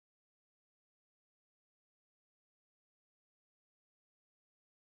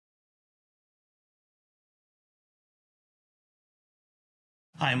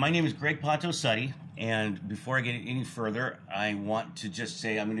Hi, my name is Greg Pato-Suddy, and before I get any further, I want to just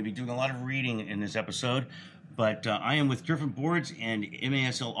say I'm going to be doing a lot of reading in this episode, but I am with Different Boards and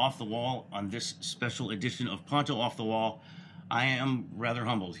MASL Off the Wall on this special edition of Ponto Off the Wall. I am rather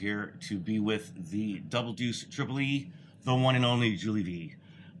humbled here to be with the Double-Deuce Triple E, the one and only Juli Veee.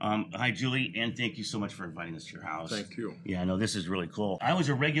 Hi, Julie, and thank you so much for inviting us to your house. Thank you. Yeah, no, this is really cool. I was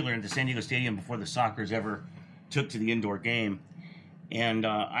a regular in the San Diego Stadium before the Spockers ever took to the indoor game. And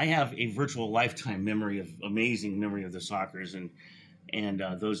I have a virtual lifetime amazing memory of the Spockers and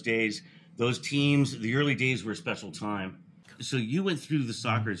those days, those teams. The early days were a special time. So you went through the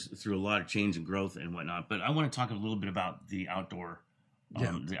Spockers through a lot of change and growth and whatnot. But I want to talk a little bit about the outdoor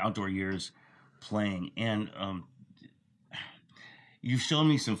years playing. And you've shown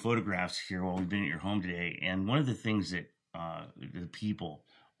me some photographs here while we've been at your home today. And one of the things that the people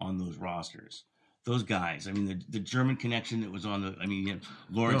on those rosters, those guys, I mean, the German connection that was on you had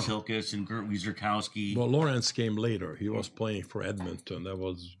Lawrence Hilkes and Gert Wieserkowski. Well, Lawrence came later. He was playing for Edmonton. There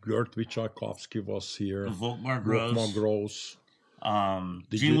was Gert Wieserkowski was here. Volkmar Gross.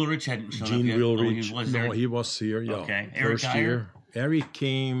 Gene Wilrich hadn't shown up yet. Wilrich, he was there. No, he was here, yeah. Okay. First year. Eric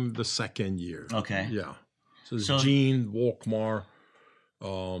came the second year. Okay. Yeah. So Gene, Volkmar.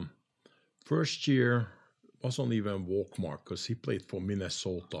 First year wasn't even Volkmar because he played for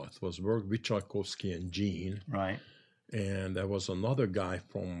Minnesota. It was Wieserkowski and Gene. Right. And there was another guy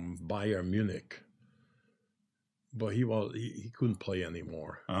from Bayern Munich. But he couldn't play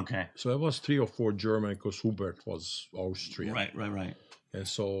anymore. Okay. So it was 3 or 4 German because Hubert was Austrian. Right. And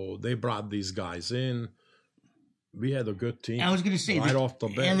so they brought these guys in. We had a good team. I was going to say right off the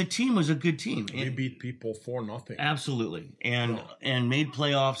bat. And the team was a good team. We beat people 4-0. Absolutely. And made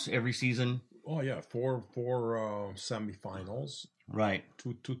playoffs every season. Oh yeah, four semifinals. Right.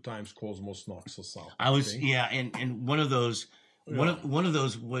 Two times Cosmos knocks us out. And one of those one of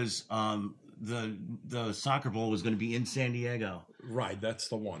those was the soccer bowl was going to be in San Diego. Right, that's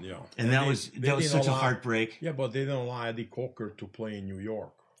the one, yeah. And that was such a heartbreak. Yeah, but they didn't allow Eddie Coker to play in New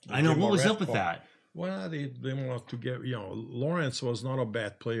York. I know. What was up with that? Well, they wanted to get, Lawrence was not a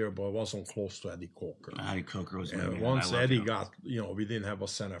bad player, but wasn't close to Eddie Coker. Eddie Coker was and once Eddie got, we didn't have a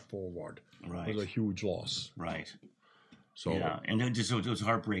center forward. Right. It was a huge loss. Right. So yeah, and it was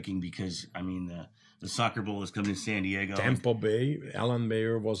heartbreaking because, I mean, the soccer bowl was coming to San Diego. Tampa Bay, Alan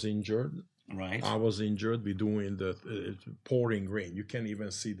Mayer was injured. Right. I was injured. We're doing the pouring rain. You can't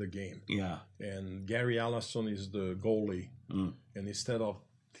even see the game. Yeah. And Gary Allison is the goalie. And instead of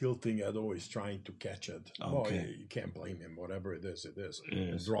tilting it, always trying to catch it. Okay. Well, you can't blame him. Whatever it is, it is.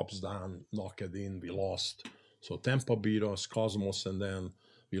 It drops down, knock it in. We lost. So Tampa beat us, Cosmos, and then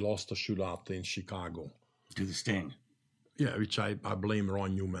we lost a shootout in Chicago. To the Sting. Yeah, which I blame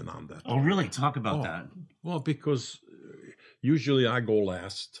Ron Newman on that. Oh, really? Talk about that. Well, because usually I go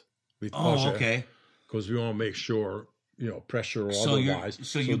last with Kajak. Okay. Because we want to make sure, pressure or otherwise.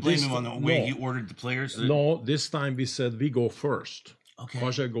 So you blame him on the way he ordered the players? No, this time we said we go first. Okay.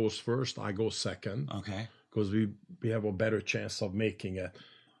 Kajak goes first, I go second. Okay. Because we have a better chance of making it.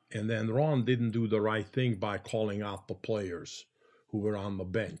 And then Ron didn't do the right thing by calling out the players who were on the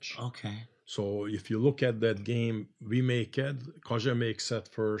bench. Okay. So if you look at that game, we make it. Kajak makes it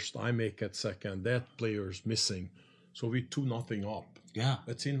first. I make it second. That player's missing. So we 2-0 up. Yeah.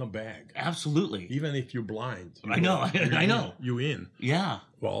 It's in the bag. Absolutely. Even if you're blind. I know. You in. Yeah.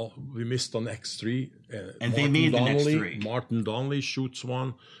 Well, we missed the next 3. And they made the next 3. Martin Donnelly shoots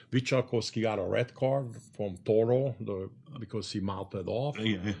one. Wieserkowski got a red card from Toro because he mounted off.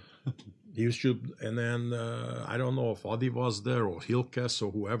 Yeah. He should, and then I don't know if Adi was there or Hilkes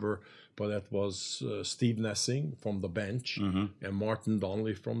or whoever, but that was Steve Nessing from the bench and Martin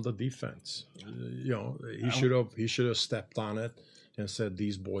Donnelly from the defense. He should have stepped on it and said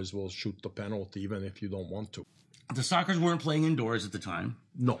these boys will shoot the penalty even if you don't want to. The Spockers weren't playing indoors at the time.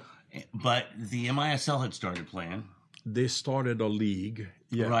 No, but the MISL had started playing. They started a league,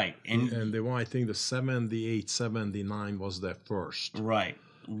 yeah, right, and they won. I think the 78-79 was their first, right.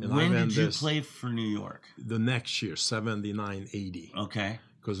 And when did you play for New York? The next year, 79-80. Okay.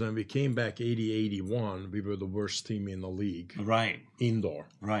 Because when we came back 80-81, we were the worst team in the league. Right. Indoor.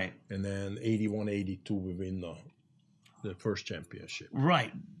 Right. And then 81-82, we win the first championship.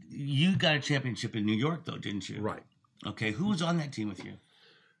 Right. You got a championship in New York, though, didn't you? Right. Okay. Who was on that team with you?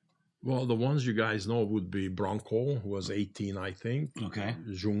 Well, the ones you guys know would be Bronco, who was 18, I think. Okay.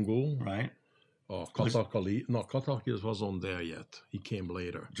 Jungle. Right. Katakali. No, Katakis wasn't there yet. He came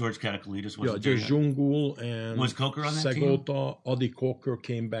later. George Katakalitis wasn't there. Yeah, just Jungul and was Coker on that Segota, team? Adi Coker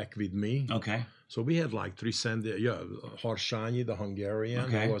came back with me. Okay. So we had like 3 Harsányi, the Hungarian,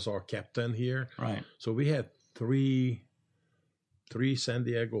 who was our captain here. Right. So we had 3 3 San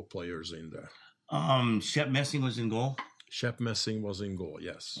Diego players in there. Shep Messing was in goal. Shep Messing was in goal,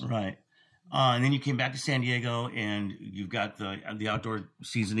 yes. Right. And then you came back to San Diego, and you've got the outdoor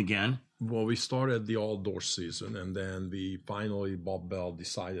season again. Well, we started the outdoor season, and then Bob Bell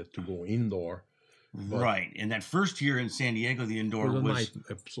decided to go indoor. Right. And that first year in San Diego, the indoor was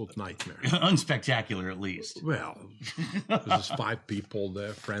absolute nightmare. Unspectacular, at least. Well, there's 5 people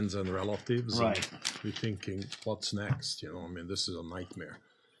there, friends and relatives. Right. And we're thinking, what's next? I mean, this is a nightmare.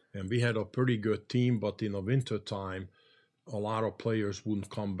 And we had a pretty good team, but in the winter time, a lot of players wouldn't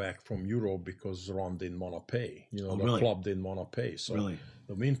come back from Europe because Ron didn't want to pay. The club didn't want to pay. So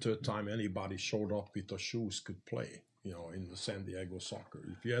the winter time, anybody showed up with the shoes could play. In the San Diego soccer.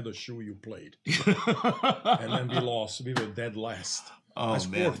 If you had a shoe, you played. And then we lost. We were dead last. I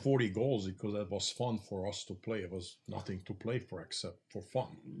scored 40 goals because that was fun for us to play. It was nothing to play for except for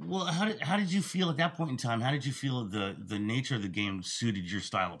fun. Well, how did you feel at that point in time? How did you feel the nature of the game suited your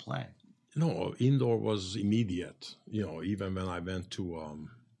style of play? No, indoor was immediate. Even when I went to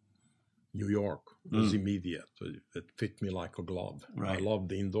New York, it was immediate. It fit me like a glove. Right. I loved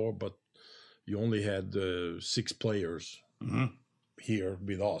the indoor, but you only had 6 players here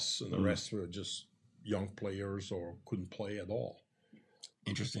with us, and the rest were just young players or couldn't play at all.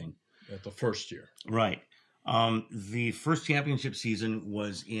 Interesting. At the first year. Right. The first championship season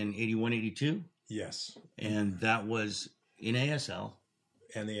was in 81-82? Yes. And that was in ASL?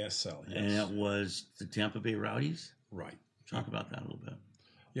 NASL, yes. And it was the Tampa Bay Rowdies? Right. Talk about that a little bit.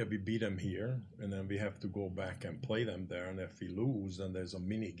 Yeah, we beat them here, and then we have to go back and play them there, and if we lose, then there's a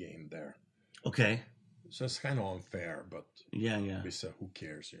mini game there. Okay. So it's kind of unfair, but yeah. We said, who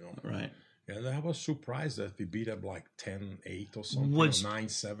cares, Right. And I was surprised that we beat them like 10-8 or something,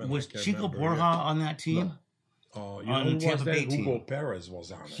 9-7. Was Chico Borja on that team? On Tampa Bay team. Hugo Perez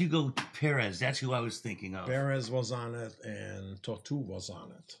was on it. Hugo Perez, that's who I was thinking of. Perez was on it, and Tattoo was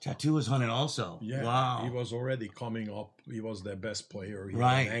on it. Tattoo was on it also. Yeah. Wow. He was already coming up. He was their best player. He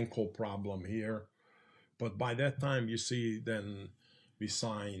had an ankle problem here. But by that time, you see, then we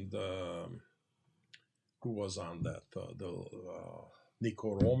signed... who was on that?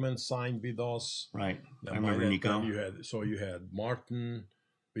 Nico Roman signed with us. Right. Then I remember Nico. You had Martin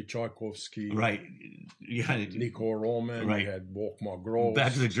Wychakowski. Right. You had Nico Roman. Right. You had Volkmar Gross.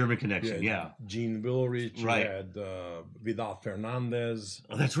 Back to the German connection, yeah. Gene Wilrich. Right. You had Vidal Fernandez.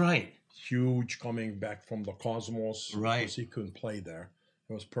 Oh, that's right. Huge coming back from the Cosmos. Right. Because he couldn't play there.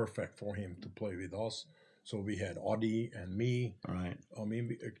 It was perfect for him to play with us. So we had Adi and me. Right. I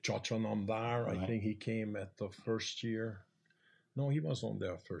mean, Chacha Namdar, Right. I think he came at the first year. No, he was on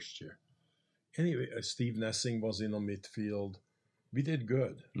there first year. Anyway, Steve Nessing was in the midfield. We did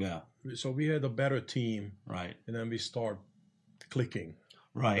good. Yeah. So we had a better team. Right. And then we start clicking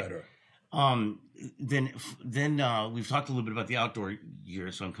better. Then we've talked a little bit about the outdoor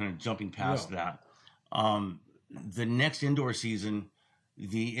year, so I'm kind of jumping past that. The next indoor season,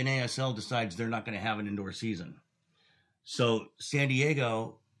 the NASL decides they're not going to have an indoor season. So San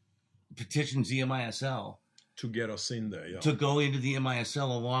Diego petitions the MISL to get us in there, to go into the MISL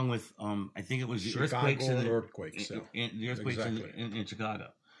along with, I think it was the earthquakes. The earthquakes in Chicago.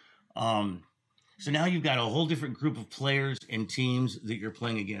 So now you've got a whole different group of players and teams that you're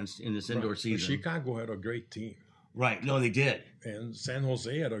playing against in this indoor season. But Chicago had a great team. Right. No, they did. And San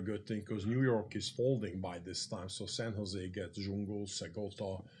Jose had a good thing because New York is folding by this time. So San Jose gets Jungo,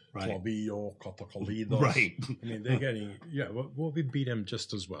 Segota, Clavillo, Catacalidos. Right. I mean, they're getting, well, we beat them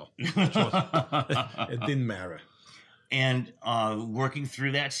just as well. It didn't matter. And working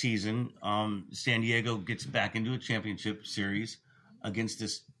through that season, San Diego gets back into a championship series against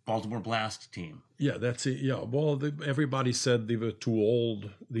this Baltimore Blast team. Yeah, that's it. Yeah, well, everybody said they were too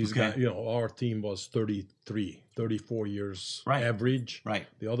old. These guys, our team was 34 years average. Right.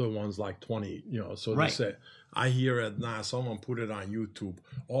 The other one's like 20, so they said, I hear it now, someone put it on YouTube.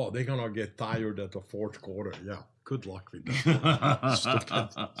 Oh, they're going to get tired at the fourth quarter. Yeah, good luck with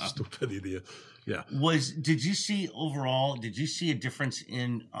that. Stupid idiot. Yeah. Did you see a difference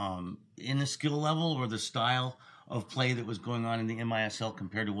in the skill level or the style of play that was going on in the MISL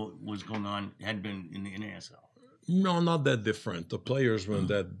compared to what was going on, had been in the NASL? No, not that different. The players weren't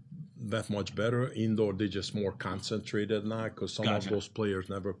that much better. Indoor, they just more concentrated now because some of those players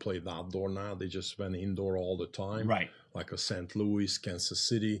never played outdoor now. They just went indoor all the time. Right. Like a St. Louis, Kansas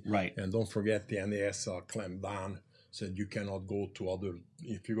City. Right. And don't forget the NASL clamped down, said you cannot go to other,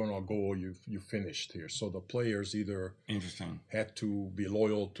 if you're going to go, you finished here. So the players either had to be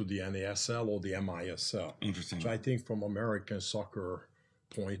loyal to the NASL or the MISL. Interesting. So I think from American soccer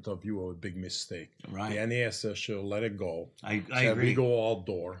point of view, a big mistake. Right. The NASL should let it go. I agree. We go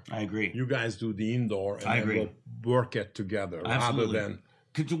outdoor. I agree. You guys do the indoor, and then work it together Absolutely. rather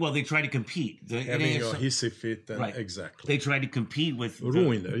than Well, they try to compete. The having a NASL hissy fit. And Right. Exactly. They try to compete with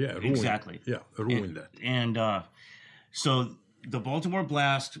Ruined it. Yeah. Ruined exactly. It. Yeah. Ruined it. And so the Baltimore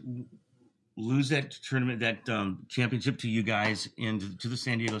Blast lose that tournament, that championship to you guys and to the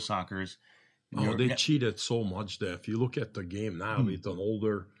San Diego Sockers. Oh, they cheated so much there. If you look at the game now with an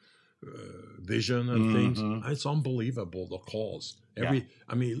older vision and things, it's unbelievable, the calls. I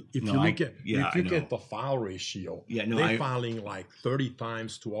mean, if you look at the foul ratio, they're fouling like 30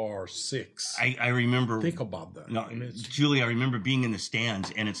 times to our 6. I remember. Think about that. No, Julie, I remember being in the stands,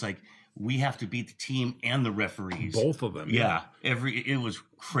 and it's like we have to beat the team and the referees. Both of them. Yeah. It was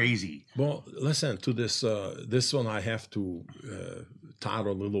crazy. Well, listen to this. This one I have to tout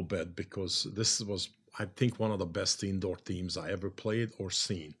a little bit because this was, I think, one of the best indoor teams I ever played or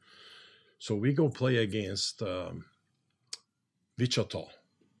seen. So we go play against Wichita.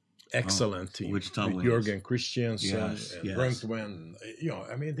 Excellent team. Wichita with wins. Jürgen Christiansen and yes. Brinkman.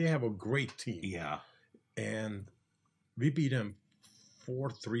 I mean, they have a great team. Yeah. And we beat them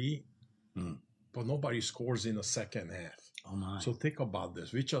 4-3, but nobody scores in the second half. Oh, my. So think about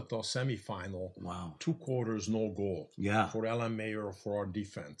this. Wichita semifinal. Wow. 2 quarters, no goal. Yeah. For Alan Mayer, for our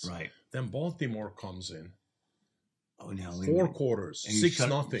defense. Right. Then Baltimore comes in. Oh, no. 4 quarters,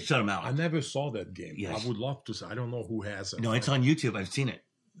 6-0. Shut them out. I never saw that game. Yes. I would love to say. I don't know who has it. No, it's on YouTube. I've seen it.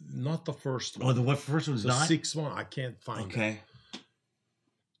 Not the first one. Oh, the first one's the not? 6-1. I can't find it. Okay.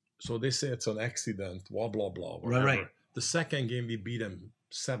 So they say it's an accident, blah, blah, blah. Whatever. Right. The second game, we beat them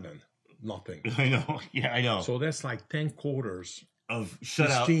 7-0. I know. Yeah, I know. So that's like 10 quarters. Of This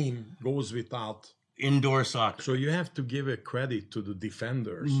shutout. team goes without Indoor soccer. So you have to give a credit to the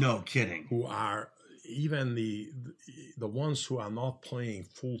defenders. No kidding. Who are even the ones who are not playing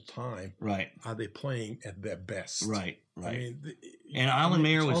full time. Right. Are they playing at their best? Right. Right. I mean, and Alan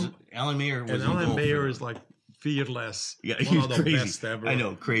Mayer was. and Alan Mayer is like fearless. Yeah, one he's of the crazy. best ever. I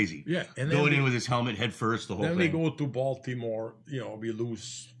know, crazy. Yeah, and going in with his helmet head first, the whole then thing. Then we go to Baltimore. We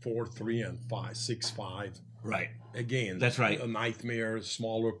lose 4-3 and 6-5. Right. Again, that's right. A nightmare,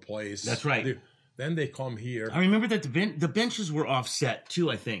 smaller place. That's right. Then they come here. I remember that the benches were offset too,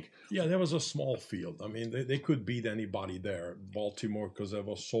 I think. Yeah, there was a small field. I mean, they could beat anybody there, Baltimore, because it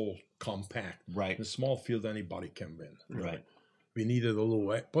was so compact. Right. In a small field, anybody can win. Really. Right. We needed a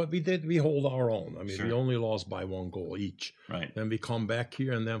little, but we hold our own. I mean, Sure. we only lost by 1 goal each. Right. Then we come back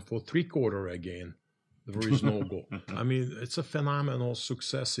here, and then for 3/4 again, there is no goal. I mean, it's a phenomenal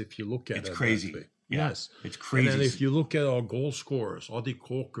success if you look at it. It's crazy. That way. Yeah. Yes. It's crazy. And then if you look at our goal scorers, Adi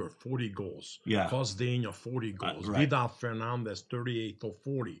Coker, 40 goals. Yeah. Cosdena, 40 goals. Right. Vidal Fernandez, 38 or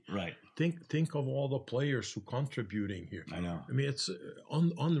 40. Right. Think of all the players who contributing here. I know. I mean, it's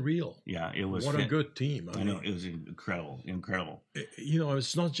unreal. Yeah, it was. What a good team. I know. It was incredible. Incredible.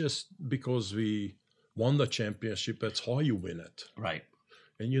 It's not just because we won the championship. It's how you win it. Right.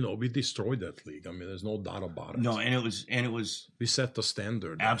 And, we destroyed that league. I mean, there's no doubt about it. No, and it was. We set the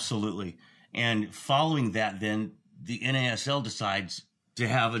standard. Absolutely. And following that, then the NASL decides to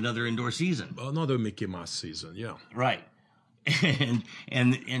have another indoor season. Another Mickey Mouse season, yeah. Right.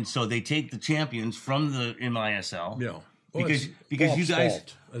 And so they take the champions from the NASL. Yeah. Well, because you guys.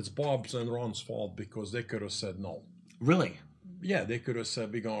 Fault. It's Bob's and Ron's fault because they could have said no. Really? Yeah, they could have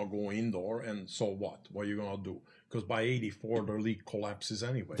said we're going to go indoor, and so what? What are you going to do? Because by 84, the league collapses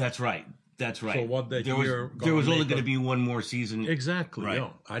anyway. That's right. That's right. So what there was only going to be one more season. Exactly. Right. Yeah.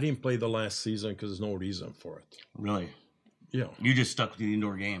 I didn't play the last season because there's no reason for it. Really? Yeah. You just stuck with the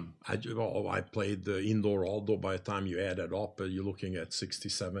indoor game. I played the indoor, although by the time you add it up, you're looking at 60,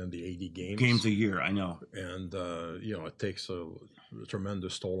 70, 80 games. Games a year, I know. And, it takes a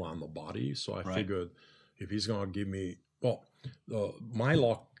tremendous toll on the body. So I Right. figured if he's going to give me... Well, my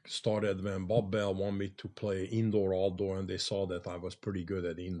luck started when Bob Bell wanted me to play indoor, outdoor, and they saw that I was pretty good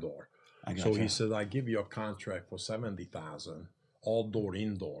at indoor. So he said, I give you a contract for $70,000, outdoor,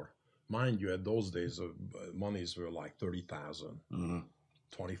 indoor. Mind you, at those days, monies were like $30,000,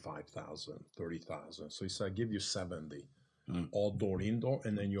 $25,000, $30,000. So he said, I give you 70, outdoor, indoor,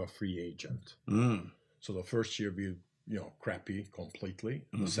 and then you're a free agent. So the first year we, crappy completely.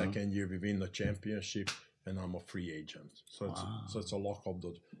 The second year we win the championship, and I'm a free agent. So it's a lock of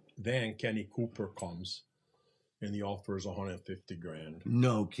the. Then Kenny Cooper comes. And he offers $150,000.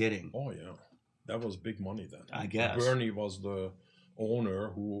 No kidding. Oh yeah, that was big money then. I guess Bernie was the owner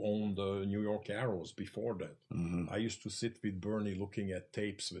who owned the New York Arrows before that. I used to sit with Bernie looking at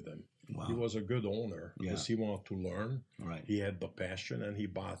tapes with him. Wow. He was a good owner because he wanted to learn. Right. He had the passion, and he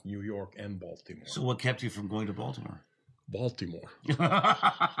bought New York and Baltimore. So what kept you from going to Baltimore? Baltimore.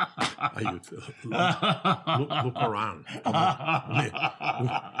 I Look around.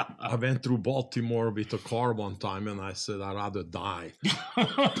 I went through Baltimore with a car one time, and I said I'd rather die.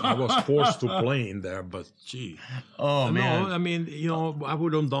 I was forced to play in there, but gee. Oh, man. No, I mean, I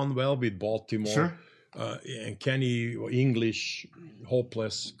would have done well with Baltimore. Sure. And Kenny, English,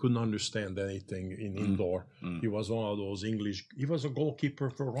 hopeless, couldn't understand anything in indoor. He was one of those English. He was a goalkeeper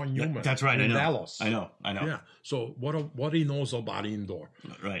for Ron Newman. That's right. In I know. Dallas. I know. Yeah. So what he knows about indoor.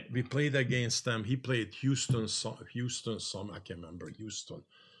 Right. We played against them. He played Houston. I can't remember Houston.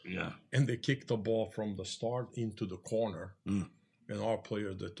 Yeah. And they kicked the ball from the start into the corner. And our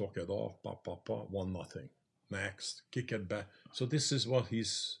player, they took it off. 1-0. Next, kick it back. So this is what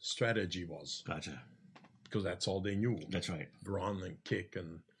his strategy was. Gotcha. Because that's all they knew. That's right. Run and kick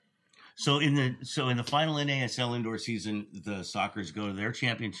and. So in the final NASL indoor season, the Sockers go to their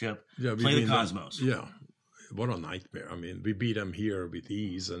championship, play the Cosmos. Yeah, what a nightmare! I mean, we beat them here with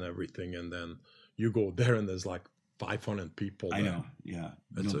ease and everything, and then you go there and there's like 500 people. I know. Yeah,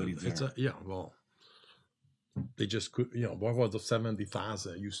 nobody's there. Well, they just could. What was the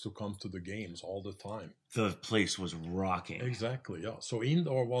 70,000 used to come to the games all the time? The place was rocking. Exactly. Yeah. So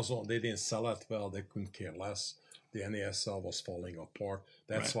indoor they didn't sell it well. They couldn't care less. The NASL was falling apart.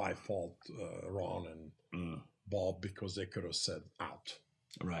 That's why I fault Ron and Bob, because they could have said out.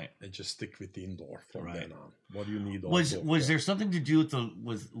 Right. They just stick with indoor from then on. What do you need? Was there something to do with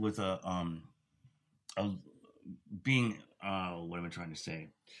being what am I trying to say?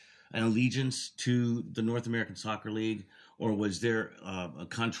 An allegiance to the North American Soccer League, or was there a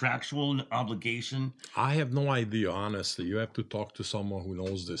contractual obligation? I have no idea, honestly. You have to talk to someone who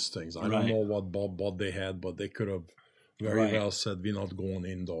knows these things. I don't know what they had, but they could have very well said, we're not going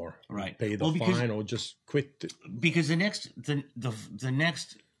indoor. Right. Pay the fine or just quit. Because the next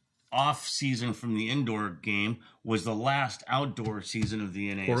off season from the indoor game was the last outdoor season of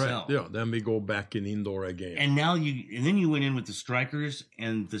the NASL. Correct. Yeah. Then we go back in indoor again. And now then you went in with the Strikers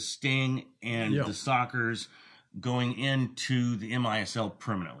and the Sting and the Sockers going into the MISL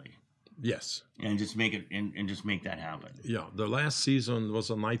permanently. Yes. And just make it and just make that happen. Yeah. The last season was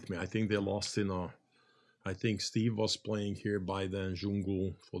a nightmare. I think they lost I think Steve was playing here by then,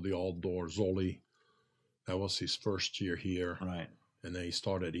 Jungu for the outdoor, Zoli. That was his first year here. Right. And then he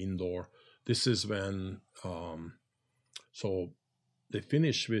started indoor. This is when, so they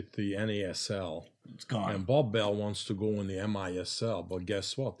finished with the NASL. It's gone. And Bob Bell wants to go in the MISL, but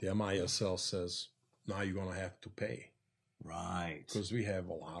guess what? The MISL says, now you're going to have to pay. Right. Because we have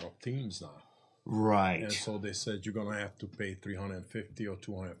a lot of teams now. Right. And so they said, you're going to have to pay $350 or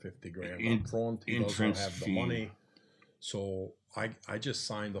 $250,000 up front. He doesn't have the money. So I just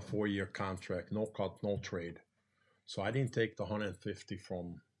signed a 4-year contract, no cut, no trade. So I didn't take the 150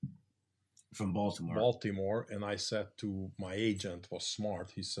 from Baltimore, and I said to my agent, was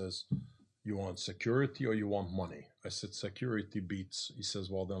smart. He says, "You want security or you want money?" I said, "Security beats." He says,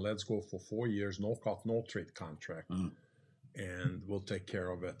 "Well, then let's go for 4 years, no cut, no trade contract, and we'll take care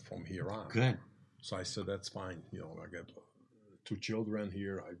of it from here on." Good. So I said, "That's fine." I got 2 children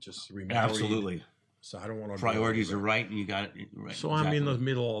here. I just remarried. Absolutely. So I don't want to. Priorities are right, and you got it right. So exactly. I'm in the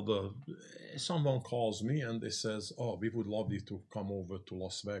middle of someone calls me and they says, "Oh, we would love you to come over to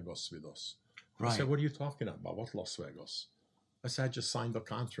Las Vegas with us." Right. I said, "What are you talking about? What Las Vegas?" I said, "I just signed a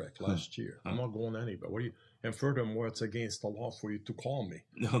contract last year. I'm not going anywhere. What do you?" And furthermore, it's against the law for you to call me.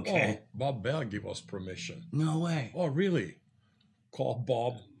 Okay. Oh, Bob Bell give us permission. No way. Oh, really? Call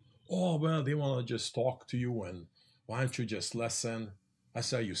Bob. Oh, well, they want to just talk to you, and why don't you just listen? I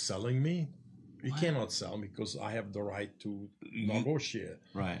said, "Are you selling me?" You cannot sell me because I have the right to negotiate.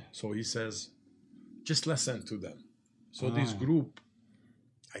 Right. So he says, just listen to them. So this group,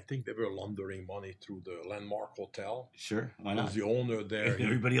 I think they were laundering money through the Landmark Hotel. Sure, why not? Was the owner there.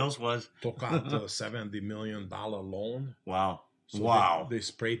 Everybody else was. Took out a $70 million loan. Wow. So They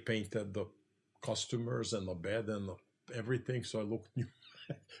spray painted the customers and the bed and everything. So I looked new.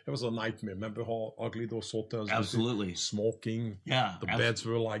 It was a nightmare. Remember how ugly those hotels were? Absolutely. Smoking. Yeah. The beds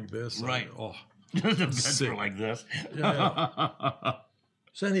were like this. Right. The beds were like this. Yeah.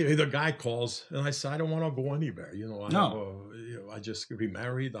 So anyway, the guy calls, and I said, I don't want to go anywhere. I just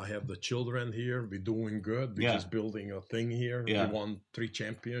remarried. I have the children here. We're doing good. We're just building a thing here. Yeah. We won 3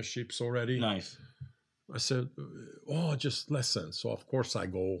 championships already. Nice. I said, just listen. So, of course, I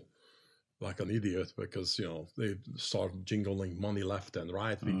go like an idiot because, they start jingling money left and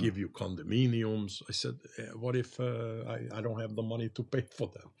right. We give you condominiums. I said, what if I don't have the money to pay for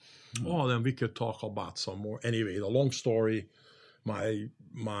them? Then we could talk about some more. Anyway, the long story, my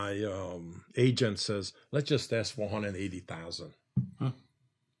agent says, let's just ask for $180,000.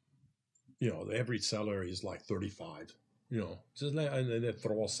 The average salary is like $35,000. Just and they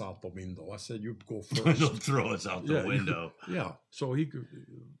throw us out the window. I said, you go first. Don't throw us out the window. Yeah. So he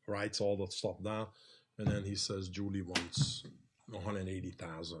writes all that stuff down, and then he says Juli wants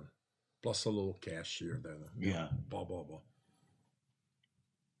 180,000 plus a little cash here. Then yeah, blah blah blah.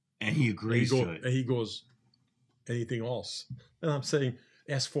 And he agrees to it. And he goes, anything else? And I'm saying,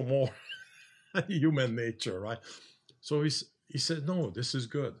 ask for more. Human nature, right? So he said, no, this is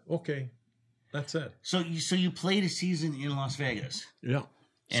good. Okay. That's it. So you played a season in Las Vegas. Yeah.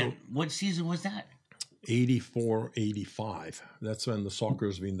 And what season was that? 84, 85. That's when the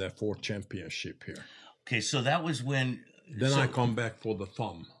Sockers win their 4th championship here. Okay, so that was when. Then I come back for the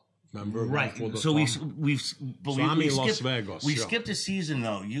thumb. Remember? Right. So I'm in Las Vegas. We skipped a season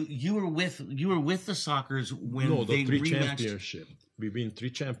though. You were with the Sockers when they the 3 rematched. championship. We win 3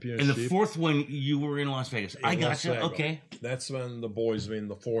 championships. And the 4th one, you were in Las Vegas. I gotcha. Okay. That's when the boys win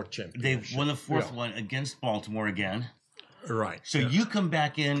the 4th championship. They won the 4th one against Baltimore again. Right. So you come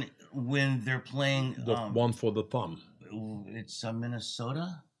back in when they're playing the one for the thumb. It's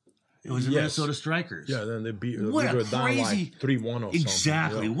Minnesota. It was the Minnesota Strikers. Yeah. Then they beat. What we were a crazy down like 3-1 or something.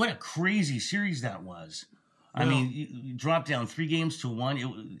 Exactly. Yeah. What a crazy series that was. I mean, you dropped down 3 games to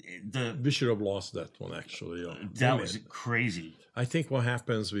 1. We should have lost that one, actually. Yeah. That was crazy. I think what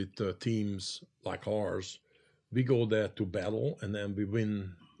happens with teams like ours, we go there to battle, and then we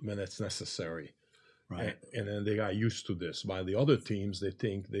win when it's necessary. Right. And then they got used to this. By the other teams, they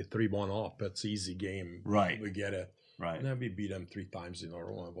think they 3-1 up. It's an easy game. Right. We get it. Right. And then we beat them 3 times in a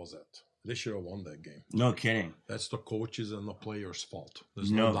row. And was it? They should have won that game. No kidding. That's the coaches and the players' fault.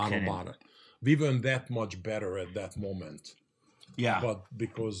 There's no doubt about it. We weren't that much better at that moment. Yeah. But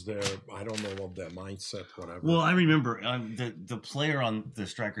because I don't know what their mindset, whatever. Well, I remember the player on the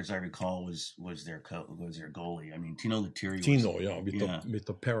Strikers I recall was their goalie. I mean, Tino Lettieri. With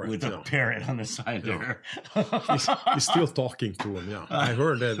the parrot. With the parrot on the side there. He's still talking to him, yeah. I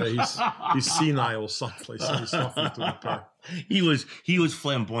heard that he's senile someplace, so he's talking to the parrot. He was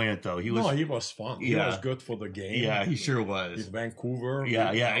flamboyant though. He was fun. Yeah. He was good for the game. Yeah, he sure was. With Vancouver.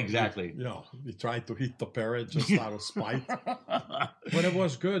 Yeah, exactly. He tried to hit the parrot just out of spite. But it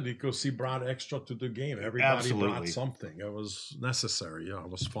was good because he brought extra to the game. Everybody brought something. It was necessary. Yeah,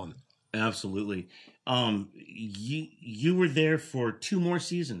 it was fun. Absolutely. You were there for 2 more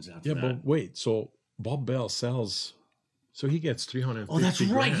seasons after that. Yeah, but wait. So Bob Bell sells. So he gets $350,000. Oh, that's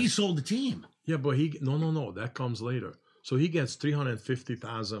right. He sold the team. Yeah, but no. That comes later. So he gets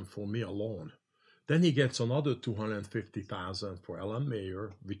 $350,000 for me alone. Then he gets another $250,000 for Ellen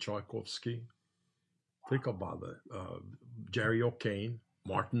Mayer, Wychajkowski. Think about it. Jerry O'Kane,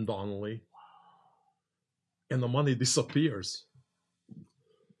 Martin Donnelly. And the money disappears.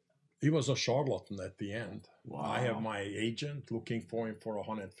 He was a charlatan at the end. Wow. I have my agent looking for him for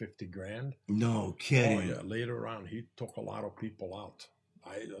 $150,000. No kidding. Oh, yeah. Later on, he took a lot of people out.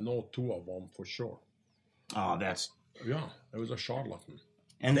 I know 2 of them for sure. Oh, that's... Yeah, it was a charlatan.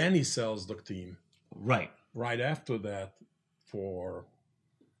 And then he sells the team. Right. Right after that for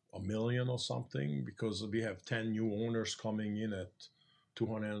 $1 million or something, because we have 10 new owners coming in at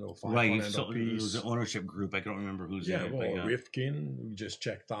 200 or 500 right. apiece. It was an ownership group. I don't remember who's in it. Well, Rifkin, we just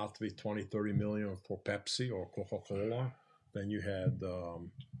checked out with 20-30 million for Pepsi or Coca-Cola. Then you had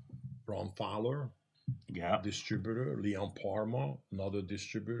Ron Fowler, distributor. Leon Parma, another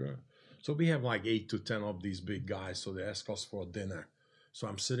distributor. So we have like 8 to 10 of these big guys. So they ask us for a dinner. So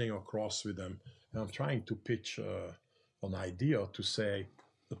I'm sitting across with them, and I'm trying to pitch an idea to say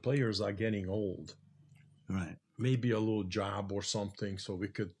the players are getting old. Right. Maybe a little job or something so we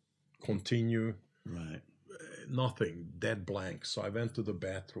could continue. Right. Nothing, dead blank. So I went to the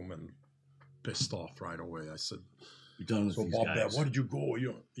bathroom and pissed off right away. I said, "You're done with these Bob, guys." Where did you go?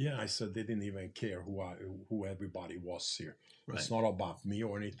 I said they didn't even care who everybody was here. Right. It's not about me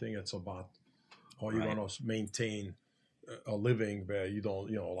or anything. It's about how you're going to maintain a living where you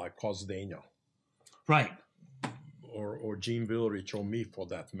don't, like Cosdania. Right. Or Gene Villerich or me for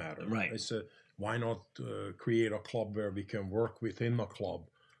that matter. Right. I said, why not create a club where we can work within the club,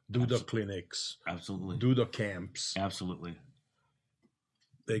 do the clinics, absolutely, do the camps. Absolutely.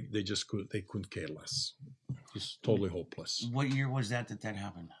 They just couldn't care less. It's totally hopeless. What year was that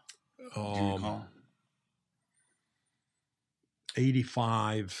happened? Do you recall?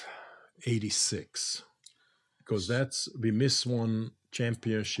 85, 86. Because we missed one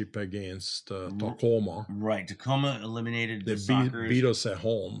championship against Tacoma. Right. Tacoma eliminated the Sockers. Beat us at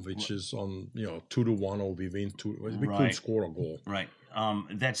home, which is on 2-1 or we win 2. We couldn't score a goal. Right.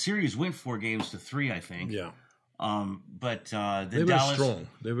 That series went 4 games to 3, I think. Yeah. But They were strong.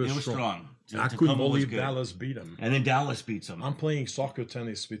 They were strong. I couldn't believe Dallas beat them. And then Dallas beats them. I'm playing soccer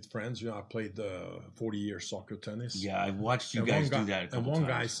tennis with friends. I played 40-year soccer tennis. Yeah, I've watched you guys do that a couple And one times.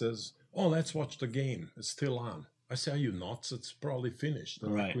 guy says, "Oh, let's watch the game. It's still on." I say, "Are you nuts? It's probably finished."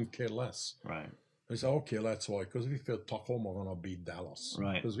 And I couldn't care less. Right. I said, "Okay, let's watch." Because we feel Tacoma going to beat Dallas.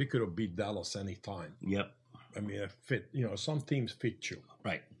 Right. Because we could have beat Dallas any time. Yep. I mean, it fit. Some teams fit you.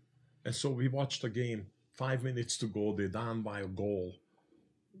 Right. And so we watched the game. 5 minutes to go. They're down by a goal.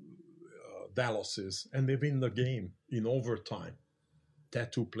 Dallas is, and they win the game in overtime.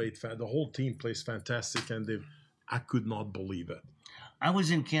 Tattoo played the whole team plays fantastic, and I could not believe it. I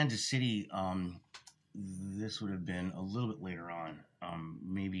was in Kansas City. This would have been a little bit later on,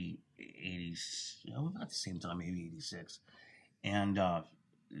 maybe 80s, about the same time, maybe 86. And the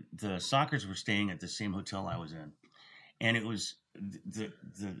Sockers were staying at the same hotel I was in, and it was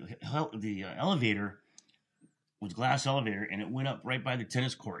the elevator was glass elevator, and it went up right by the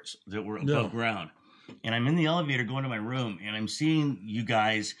tennis courts that were above ground. And I'm in the elevator going to my room, and I'm seeing you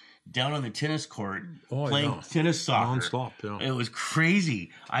guys down on the tennis court playing tennis soccer. Non-stop, yeah. It was crazy.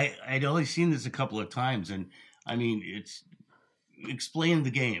 I'd only seen this a couple of times, and I mean, explain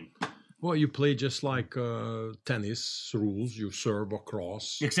the game. Well, you play just like tennis rules. You serve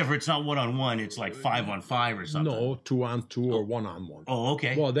across. Except for it's not 1-on-1. It's like 5-on-5 or something. No, 2-on-2 or 1-on-1. Oh,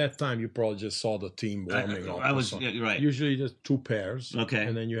 okay. Well, at that time, you probably just saw the team warming up. Right. Usually just 2 pairs. Okay.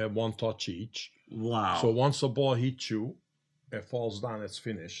 And then you have 1 touch each. Wow. So once the ball hits you, it falls down, it's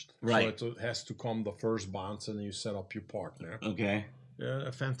finished. Right. So it has to come the first bounce, and then you set up your partner. Okay.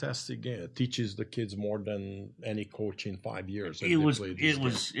 A fantastic game. It teaches the kids more than any coach in 5 years. It was.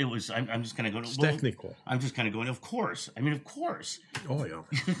 I'm just kind of going. It's technical. I'm just kind of going. Of course. I mean, of course. Oh yeah.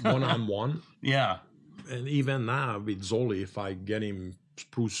 1-on-1. Yeah. And even now with Zoli, if I get him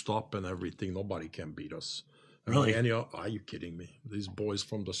spruced up and everything, nobody can beat us. Really? Are you kidding me? These boys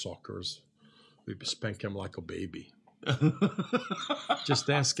from the Sockers, we spank him like a baby. Just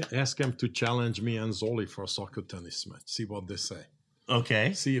ask him to challenge me and Zoli for a soccer tennis match. See what they say.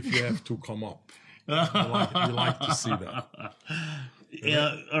 Okay. See if you have to come up. You like to see that.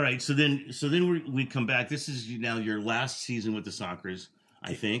 Yeah. All right. So then we come back. This is now your last season with the Sockers,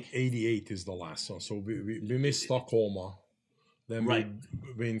 I think. 88 is the last one. So we missed Tacoma. Then we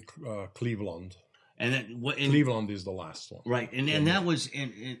win Cleveland. And then Cleveland is the last one. Right. And that was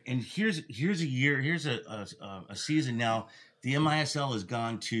and here's a year. Here's a season now. The MISL has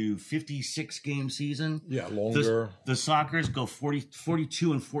gone to 56-game season. Yeah, longer. The Sockers go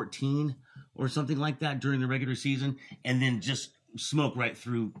 42-14 or something like that during the regular season, and then just smoke right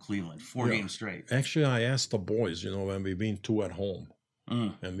through Cleveland, 4 games straight. Actually, I asked the boys, when we win 2 at home,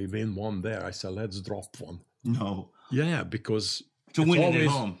 and we win 1 there, I said, let's drop 1. No. Yeah, because to win it at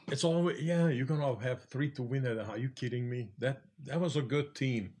home. It's always, you're going to have 3 to win it. Are you kidding me? That was a good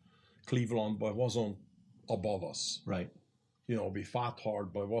team, Cleveland, but it wasn't above us. Right. We fought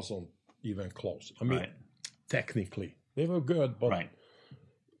hard, but it wasn't even close. I mean, technically, they were good, but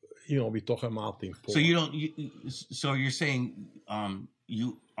we took them out in 4. So so you're saying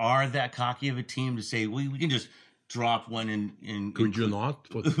you are that cocky of a team to say we can just drop 1 in Could you not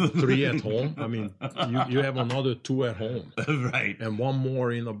put 3 at home? I mean, you have another 2 at home, right? And 1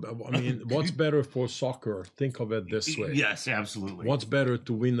 more in. I mean, what's better for soccer? Think of it this way. Yes, absolutely. What's better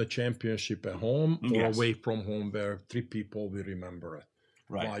to win the championship at home or away from home, where 3 people will remember it?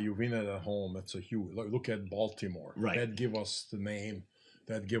 Right. While you win it at home, it's a huge. Look at Baltimore. Right. That give us the name.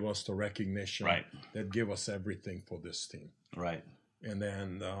 That give us the recognition. Right. That give us everything for this team. Right. And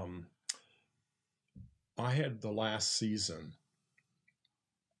then I had the last season,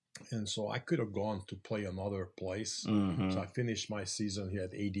 and so I could have gone to play another place. Mm-hmm. So I finished my season here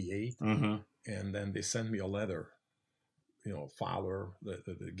at 88, and then they sent me a letter. Fowler,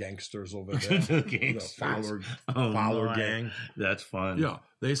 the gangsters over there, the gangsters. Fowler gang. That's fun. Yeah,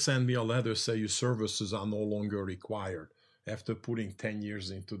 they sent me a letter say your services are no longer required after putting 10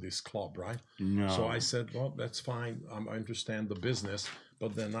 years into this club, right? No. So I said, well, that's fine. I understand the business,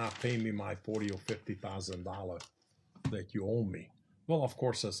 but then now pay me my $40,000 or $50,000 that you owe me. Well, of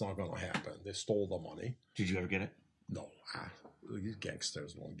course, that's not going to happen. They stole the money. Did you ever get it? No. These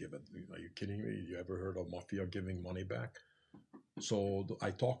gangsters won't give it. Are you kidding me? You ever heard of mafia giving money back? So I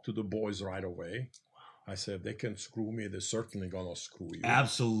talked to the boys right away. I said, they can screw me. They're certainly going to screw you.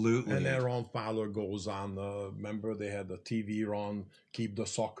 Absolutely. And then Ron Fowler goes on. Remember, they had the TV run, Keep the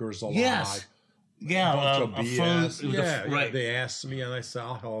Sockers Alive. Yes. Yeah. A bunch of BS. Right. They asked me, and I said,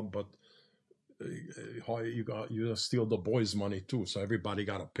 I'll help, but you steal the boys' money too. So everybody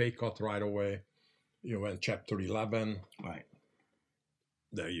got a pay cut right away. In Chapter 11. Right.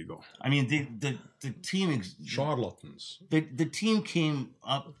 There you go. I mean, the team Charlatans. The team came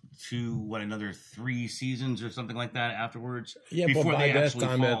up to another 3 seasons or something like that afterwards. Yeah, before but by they that actually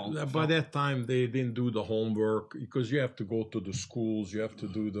time, by that time they didn't do the homework because you have to go to the schools, you have to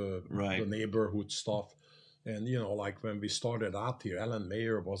do the neighborhood stuff, and like when we started out here, Alan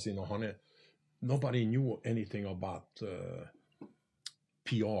Mayer was in 100. Nobody knew anything about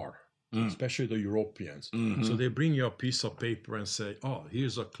PR. Especially the Europeans. So they bring you a piece of paper and say, "Oh,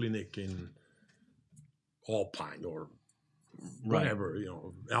 here's a clinic in Alpine or whatever,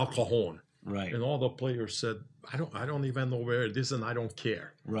 El Cajon." Right. And all the players said, "I don't even know where it is, and I don't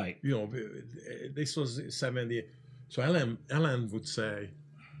care." Right. This was 70. So Alan would say,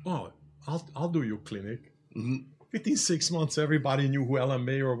 "Oh, I'll do your clinic." Within 6 months, everybody knew who Alan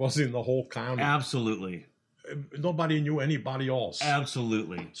Mayer was in the whole county. Absolutely. Nobody knew anybody else.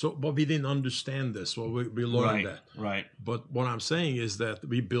 Absolutely. So, but we didn't understand this. Well, we learned that. Right. But what I'm saying is that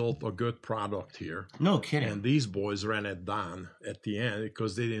we built a good product here. No kidding. And these boys ran it down at the end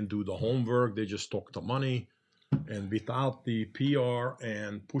because they didn't do the homework. They just took the money. And without the PR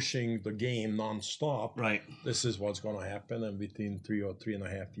and pushing the game nonstop, this is what's going to happen. And within 3 or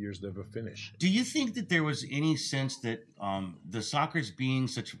 3.5 years, they were finished. Do you think that there was any sense that the Sockers being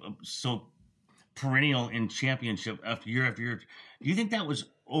so perennial in championship after year, do you think that was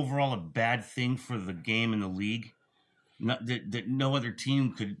overall a bad thing for the game and the league? That no other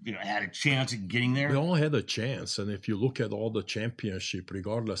team could had a chance at getting there? They all had a chance, and if you look at all the championship,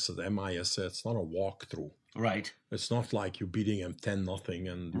 regardless of the MIS, it's not a walkthrough. Right. It's not like you're beating them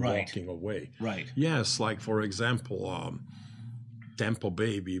 10-0 and walking away. Right. Yes, like for example, Tampa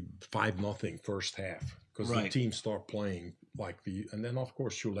Bay, we 5-0 first half because the team start playing and then of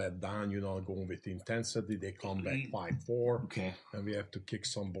course you let down, going with intensity. They come back 5-4. Okay. And we have to kick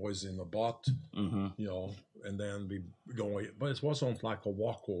some boys in the butt, and then we go. But it wasn't like a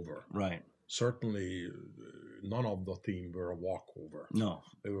walkover. Right. Certainly, none of the team were a walkover. No.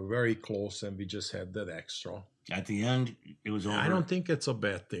 They were very close, and we just had that extra. At the end, it was over. I don't think it's a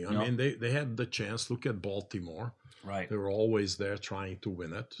bad thing. I mean, they had the chance. Look at Baltimore. Right. They were always there trying to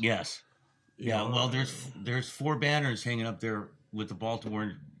win it. Yes. Yeah, well, there's 4 banners hanging up there with the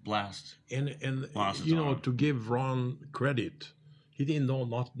Baltimore Blast. And to give Ron credit, he didn't know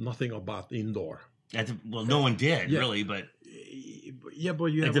nothing about indoor. No one did really, but but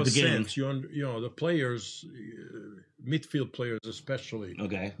you have a sense. The players, midfield players especially,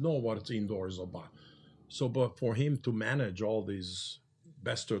 know what it's indoor is about. So, but for him to manage all these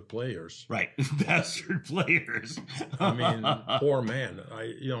bastard players. Right. Bastard players. I mean, poor man.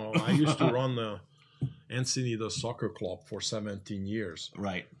 I used to run the Encinitas Soccer Club for 17 years.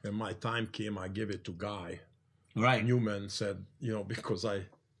 Right. And my time came, I gave it to Guy. Right. Newman said, because I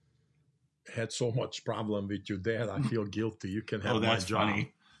had so much problem with your dad, I feel guilty. You can have my job.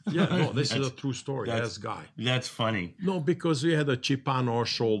 Funny. Yeah, no, this is a true story. That's Guy. That's funny. No, because we had a chip on our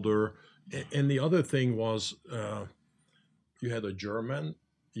shoulder. And the other thing was... you had a German,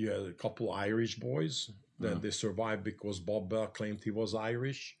 you had a couple Irish boys that they survived because Bob Bell claimed he was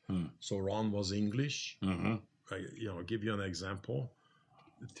Irish. So Ron was English. I'll give you an example.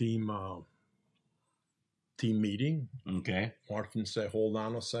 Team meeting. Okay. Martin said, "Hold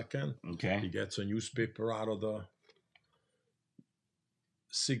on a second." Okay. He gets a newspaper out of the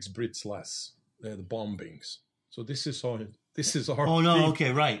 6 Brits less. They had bombings. So this is our thing.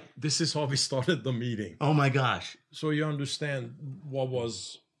 Okay, right. This is how we started the meeting. Oh my gosh. So you understand what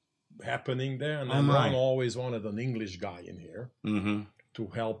was happening there. And then Ron always wanted an English guy in here to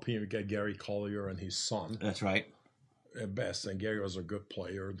help him get Gary Collier and his son. That's right. At best. And Gary was a good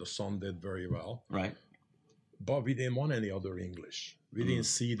player. The son did very well. Right. But we didn't want any other English. We didn't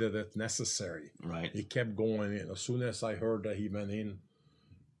see that it's necessary. Right. He kept going in. As soon as I heard that he went in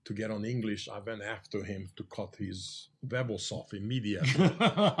to get on English, I went after him to cut his webbles off immediately.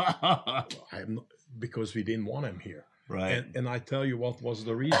 Because we didn't want him here. Right. And I tell you what was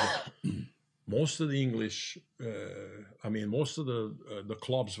the reason. Most of the English, most of the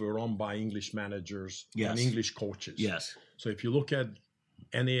clubs were run by English managers and English coaches. Yes. So if you look at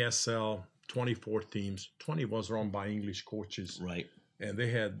NASL, 24 teams, 20 was run by English coaches. Right. And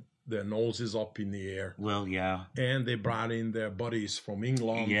they had their noses up in the air. Well, yeah. And they brought in their buddies from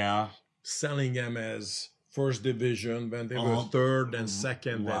England. Yeah. Selling them as first division when they were third and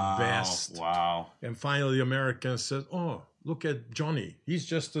second at best. Wow. And finally, the Americans said, "Oh, look at Johnny. He's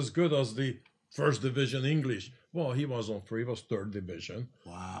just as good as the first division English." Well, he wasn't free. He was third division.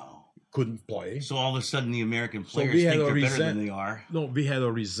 Wow. Couldn't play. So all of a sudden, the American players think they're better than they are. No, we had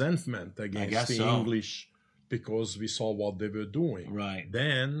a resentment against the English because we saw what they were doing. Right.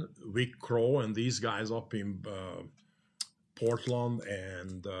 Then Vic Crow and these guys up in Portland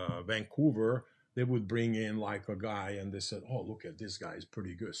and Vancouver, they would bring in like a guy and they said, oh, look at this guy, is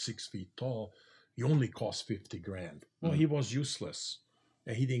pretty good, 6 feet tall. He only cost 50 grand. Well, he was useless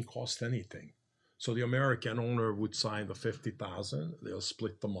and he didn't cost anything. So the American owner would sign the 50,000. They'll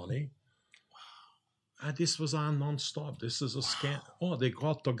split the money. Wow. And this was on nonstop. This is a scam. Oh, they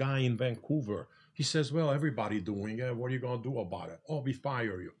got the guy in Vancouver. He says, well, everybody doing it. What are you going to do about it? Oh, we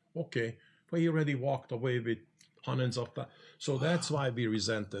fire you. Okay. But he already walked away with hundreds of that. So that's why we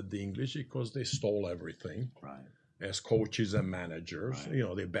resented the English, because they stole everything. Right. As coaches and managers. Right. You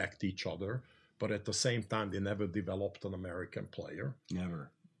know, they backed each other. But at the same time, they never developed an American player.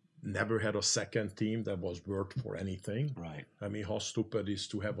 Never had a second team that was worth for anything. Right. I mean, how stupid is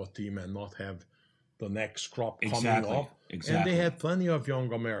to have a team and not have the next crop coming up? Exactly. And they had plenty of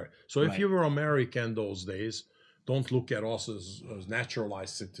young Americans. So if you were American those days, don't look at us as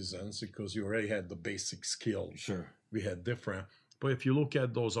naturalized citizens, because you already had the basic skills. Sure. We had different. But if you look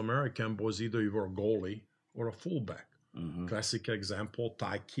at those American boys, either you were a goalie or a fullback. Mm-hmm. Classic example,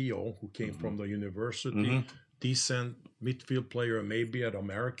 Ty Keogh, who came from the university, decent midfield player, maybe at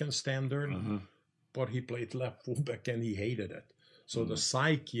American standard, but he played left fullback and he hated it. So the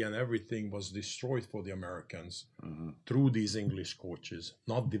psyche and everything was destroyed for the Americans through these English coaches,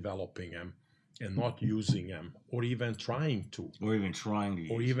 not developing them and not using them, or even trying to.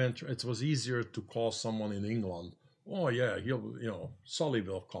 It was easier to call someone in England, oh yeah, Sully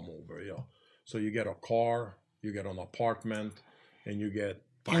will come over, So you get a car, you get an apartment, and you get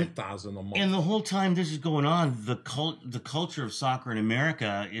 5,000 a month. And the whole time this is going on, the culture of soccer in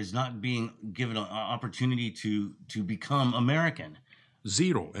America is not being given an opportunity to become American.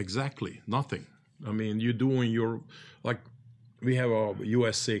 Zero, exactly, nothing. I mean, you're doing we have a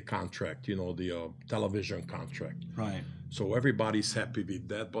USA contract, the television contract. Right. So everybody's happy with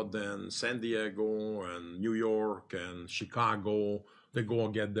that, but then San Diego and New York and Chicago, they go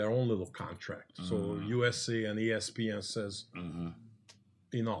and get their own little contract. So USA and ESPN says,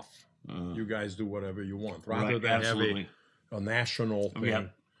 enough. You guys do whatever you want. Rather than have a national thing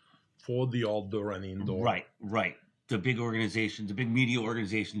for the outdoor and indoor. Right. The big organizations, the big media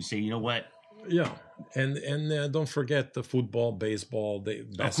organizations say, you know what? Yeah. And don't forget the football, baseball,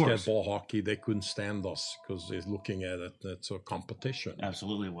 basketball, hockey, they couldn't stand us because they're looking at it. It's a competition.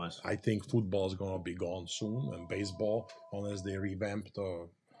 Absolutely it was. I think football is going to be gone soon, and baseball, unless they revamp the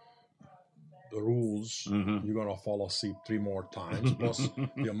rules, you're going to fall asleep 3 more times. Plus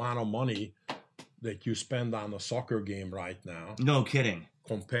the amount of money that you spend on a soccer game right now. No kidding.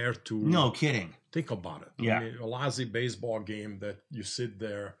 Compared to... No kidding. Think about it. Yeah. I mean, a lousy baseball game that you sit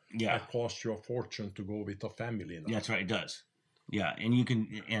there, that costs you a fortune to go with a family now. That's right, it does. Yeah,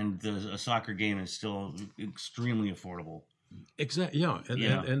 and a soccer game is still extremely affordable. Exactly. Yeah,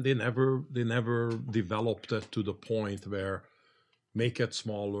 and they never developed it to the point where make it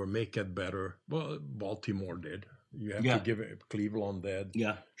smaller, make it better. Well, Baltimore did. You have to give it. Cleveland did.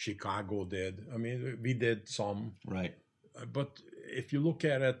 Yeah. Chicago did. I mean, we did some. Right. But if you look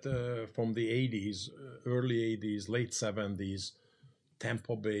at it from the 80s, early 80s, late 70s,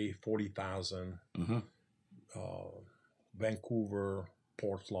 Tampa Bay, 40,000. Vancouver,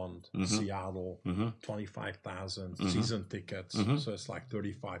 Portland, Seattle, 25,000 season tickets. So it's like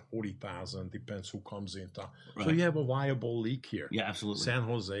 35, 40,000, depends who comes in town. Right. So you have a viable league here. Yeah, absolutely. San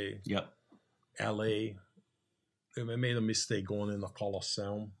Jose, LA. They made a mistake going in the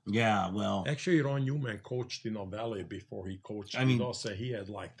Coliseum. Yeah, well. Actually, Ron Newman coached in a valley before he coached. He had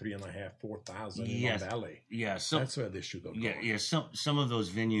like 3,500, 4,000 in a valley. Yeah, that's where they should have gone. Yeah. Some of those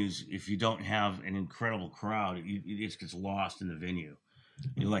venues, if you don't have an incredible crowd, it just gets lost in the venue.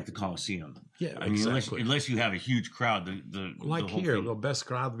 Like the Coliseum. Yeah, I mean, unless you have a huge crowd, the here, thing. The best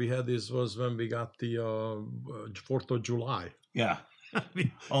crowd we had was when we got the 4th of July. Yeah.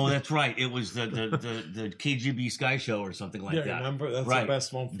 Oh, that's right. It was the KGB Sky Show or something like that. Yeah, remember? That's the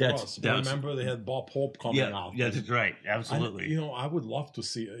best one for us. Remember they had Bob Hope coming out. Yeah, that's right. Absolutely. I would love to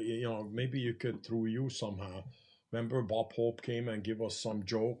see, maybe you could through you somehow. Remember Bob Hope came and give us some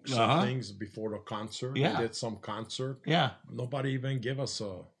jokes and things before the concert? Yeah. We did some concert. Yeah. Nobody even gave us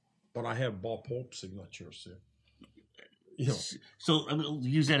but I have Bob Hope's signatures here. So I'm going to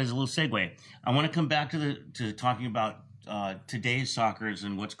use that as a little segue. I want to come back to talking about today's Sockers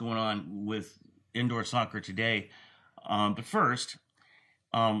and what's going on with indoor soccer today. But first,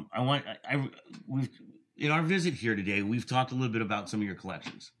 we've in our visit here today, we've talked a little bit about some of your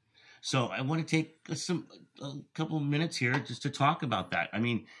collections. So I want to take a couple of minutes here just to talk about that. I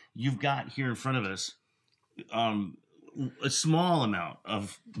mean, you've got here in front of us a small amount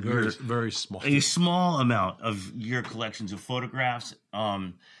of very small, a small amount of your collections of photographs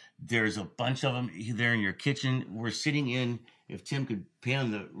There's a bunch of them there in your kitchen. We're sitting in, if Tim could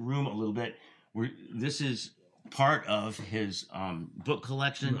pan the room a little bit, this is part of his book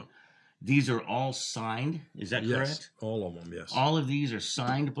collection. No. These are all signed. Is that correct? Yes, all of them, yes. All of these are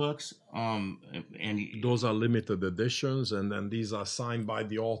signed books. And those are limited editions, and then these are signed by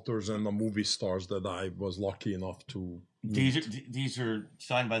the authors and the movie stars that I was lucky enough to meet. These are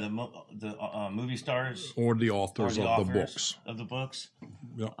signed by the movie stars Or the authors of the books.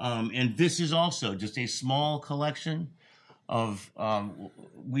 Yeah. And this is also just a small collection of,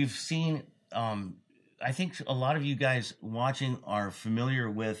 we've seen, I think a lot of you guys watching are familiar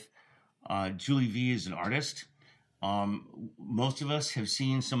with Juli Veee as an artist. Most of us have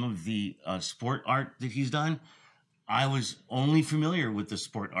seen some of the sport art that he's done. I was only familiar with the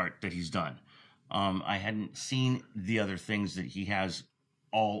sport art that he's done. I hadn't seen the other things that he has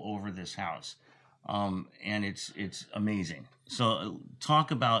all over this house. And it's amazing. So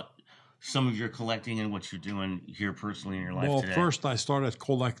talk about some of your collecting and what you're doing here personally in your life today. Well, first I started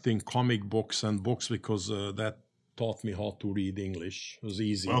collecting comic books and books because that taught me how to read English. It was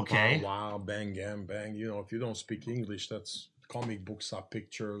easy. Okay. Wow, bang, bang. You know, if you don't speak English, that's comic books are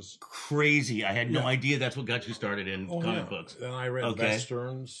pictures. Crazy. I had no idea that's what got you started in comic books. And I read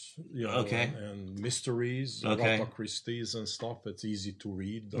westerns, you know, and mysteries, Agatha Christie's and stuff. It's easy to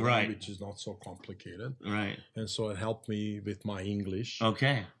read. The language is not so complicated. Right. And so it helped me with my English.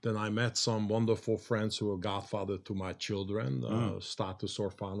 Okay. Then I met some wonderful friends who were godfather to my children, Status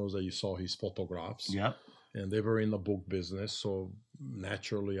Orphanos, that you saw his photographs. Yep. And they were in the book business, so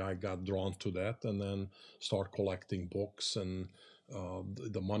naturally I got drawn to that, and then start collecting books. And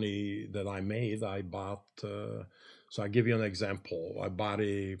the money that I made, I bought. So I give you an example. I bought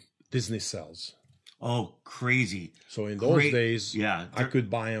a Disney cells. Oh, crazy! So in those days, I could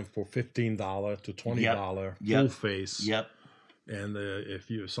buy them for $15 to $20, full face. Yep. And if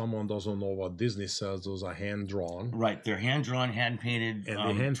someone doesn't know what Disney cells, those are hand drawn. Right, they're hand drawn, hand painted, and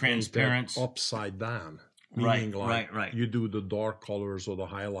they hand transparent, upside down. Meaning right. You do the dark colors or the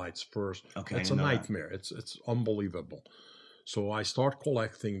highlights first. Okay, it's a nightmare. It's unbelievable. So I start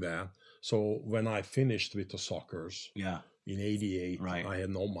collecting that. So when I finished with the Spockers, in '88, I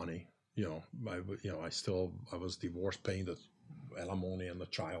had no money. I was divorced, paying the alimony and the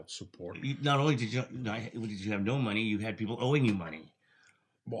child support. Not only did you have no money, you had people owing you money.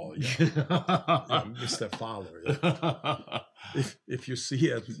 Well, Mr. Fowler. If you see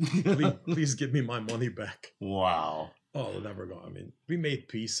it, please give me my money back. Wow. Oh, it'll never go. I mean, we made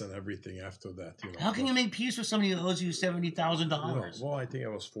peace and everything after that. How can you make peace with somebody who owes you $70,000? Well, I think it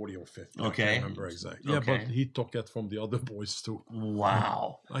was 40 or 50. Okay. I can't remember exactly. Yeah, but he took it from the other boys too.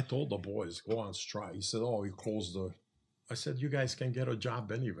 Wow. I told the boys, go on strike. He said, oh, you closed the... I said, you guys can get a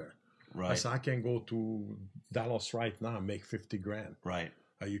job anywhere. Right. I said, I can go to Dallas right now and make 50 grand. Right.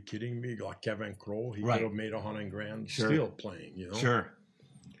 Are you kidding me? Like Kevin Crowe, he could have made 100 grand still playing, Sure.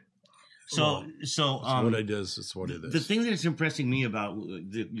 So it's what it is. It's what it is. The thing that's impressing me about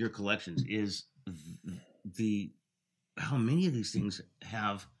your collections is how many of these things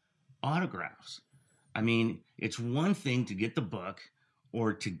have autographs. I mean, it's one thing to get the book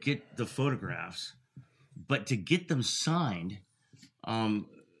or to get the photographs, but to get them signed.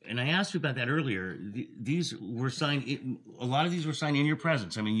 And I asked you about that earlier. These were signed. A lot of these were signed in your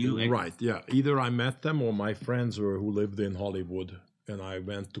presence. I mean, right? Yeah. Either I met them or my friends who lived in Hollywood, and I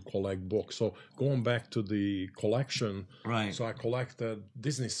went to collect books. So going back to the collection, right? So I collected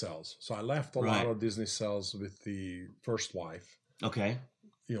Disney cells. So I left a lot of Disney cells with the first wife. Okay.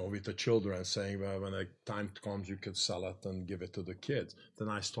 With the children, saying, well, when the time comes, you could sell it and give it to the kids. Then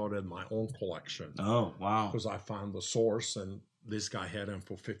I started my own collection. Oh, wow! Because I found the source and. This guy had them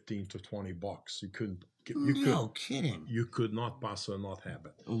for $15 to $20. You couldn't. No kidding. You could not possibly not have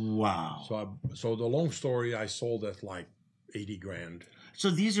it. Wow. So the long story, I sold at like 80 grand. So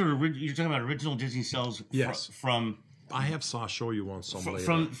these are you're talking about original Disney cells. Yes. From. I have. So I'll show you one some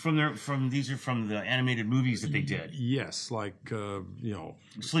later. These are from the animated movies that they did. Yes, like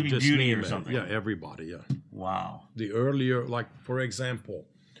Sleeping Beauty or something. Yeah, everybody. Yeah. Wow. The earlier, like for example,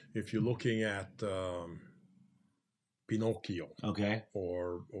 if you're looking at. Pinocchio,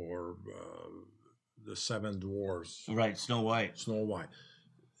 or the Seven Dwarfs, right? Snow White.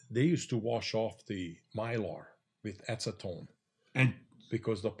 They used to wash off the mylar with acetone, and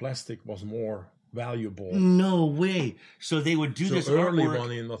because the plastic was more valuable. No way! So they would do this early artwork.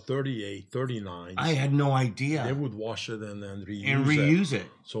 One in the 38, 39. I had no idea. They would wash it and then reuse it.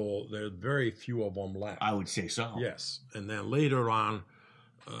 So there are very few of them left. I would say so. Yes, and then later on.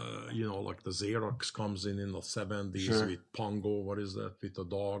 Like the Xerox comes in the 70s with Pongo, what is that, with the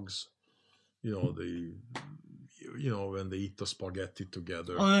dogs? when they eat the spaghetti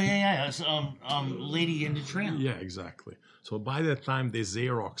together. Oh yeah. It's, Lady in the Tramp. Yeah, exactly. So by that time they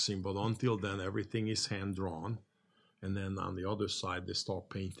Xerox him, but until then everything is hand drawn, and then on the other side they start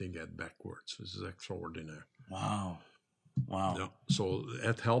painting it backwards. This is extraordinary. Wow. Yeah. So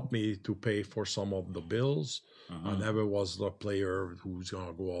that helped me to pay for some of the bills. I never was the player who's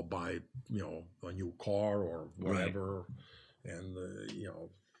gonna go out buy a new car or whatever, and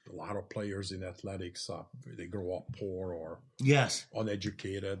a lot of players in athletics, they grow up poor or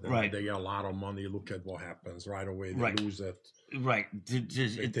uneducated, and they get a lot of money. Look at what happens right away. They lose it. Right.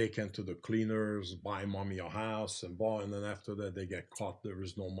 They take into the cleaners, buy mommy a house, and then after that they get caught. There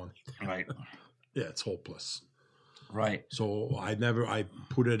is no money. Right. Yeah, it's hopeless. Right. So I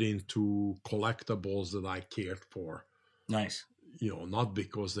put it into collectibles that I cared for. Nice. Not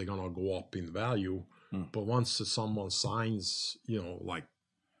because they're gonna go up in value, but once someone signs, like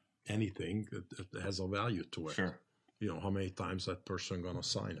anything, it has a value to it. Sure. How many times that person gonna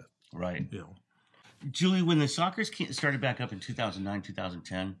sign it? Right. Julie, when the Sockers started back up in 2009,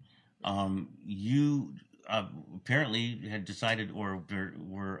 2010, you apparently had decided or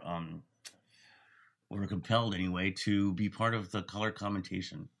were compelled anyway to be part of the color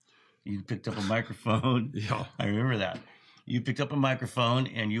commentation. You picked up a microphone. Yeah. I remember that. You picked up a microphone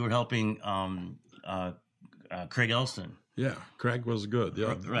and you were helping Craig Elston. Yeah, Craig was good.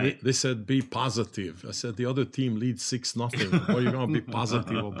 Yeah, right. They said be positive. I said the other team leads 6-0. What are you going to be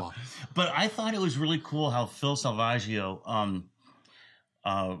positive about? But I thought it was really cool how Phil Salvaggio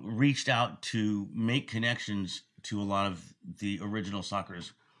reached out to make connections to a lot of the original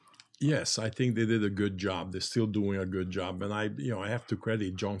Sockers. Yes, I think they did a good job. They're still doing a good job, and I have to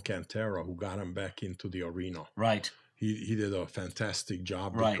credit John Cantera who got him back into the arena. Right. He did a fantastic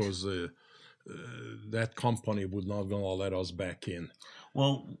job because that company would not gonna let us back in.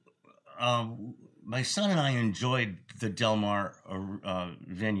 Well, my son and I enjoyed the Del Mar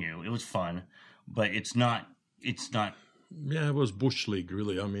venue. It was fun, but it's not. Yeah, it was Bush League,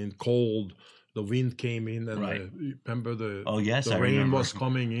 really. I mean, cold. The wind came in, and remember the rain was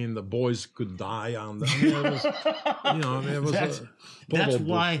coming in. The boys could die on the. It was that's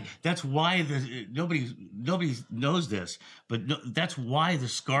why nobody knows this, but that's why the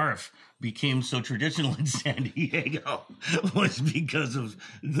scarf became so traditional in San Diego was because of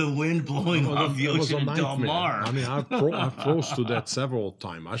the wind blowing off the ocean in Del Mar. I mean, I froze to that several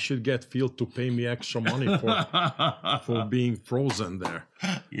times. I should get Phil to pay me extra money for being frozen there.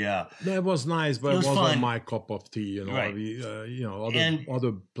 Yeah, that was nice, but it wasn't my cup of tea. Right.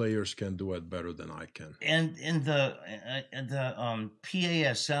 Other players can do it better than I can. And in the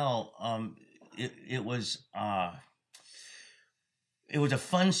PASL, it was a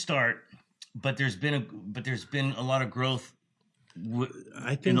fun start, but there's been a lot of growth.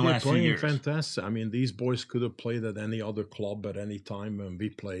 I think they're playing fantastic. I mean, these boys could have played at any other club at any time when we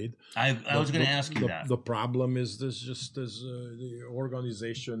played. I was going to ask you that. The problem is the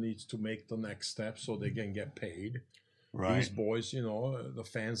organization needs to make the next step so they can get paid. Right. These boys, the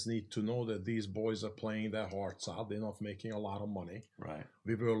fans need to know that these boys are playing their hearts out. They're not making a lot of money. Right.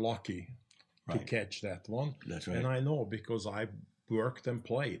 We were lucky to catch that one. That's right. And I know because I worked and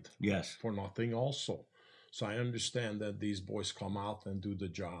played. Yes. For nothing also. So I understand that these boys come out and do the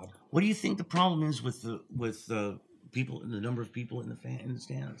job. What do you think the problem is with the people, the number of people in the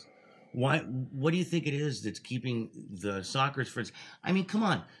stands? What do you think it is that's keeping the Sockers friends? I mean, come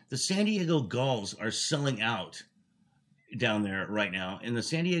on, the San Diego Gulls are selling out down there right now, and the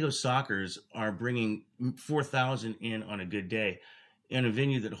San Diego Sockers are bringing 4,000 in on a good day, in a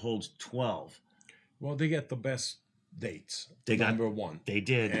venue that holds 12. Well, they get the best dates. Number one. They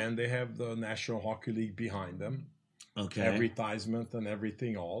did. And they have the National Hockey League behind them. Okay. Advertisement and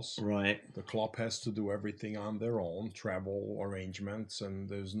everything else. Right. The club has to do everything on their own, travel arrangements, and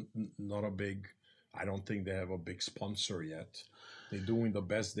there's not a big, I don't think they have a big sponsor yet. They're doing the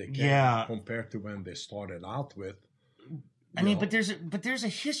best they can compared to when they started out with. I mean, but there's a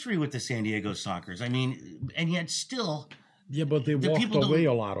history with the San Diego Sockers. I mean, and yet still. Yeah, but they walked away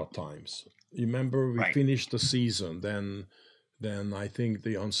a lot of times. You remember we finished the season, then I think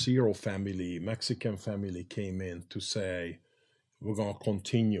the Anciro family, Mexican family, came in to say, we're going to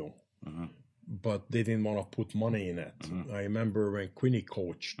continue. Mm-hmm. But they didn't want to put money in it. Mm-hmm. I remember when Quinny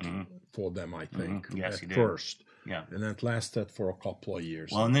coached for them, I think, yes, at first. Yeah. And that lasted for a couple of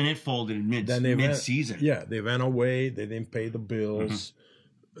years. Well, and then it folded mid-season. They went away. They didn't pay the bills.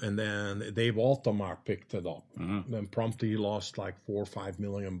 Mm-hmm. And then Dave Altamar picked it up. Mm-hmm. Then promptly lost like $4 or $5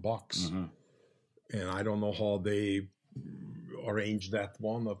 million bucks. Mm-hmm. And I don't know how they arranged that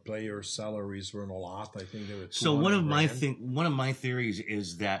one. The players' salaries weren't a lot. I think they were. So one of my theories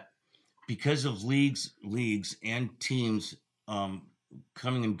is that because of leagues and teams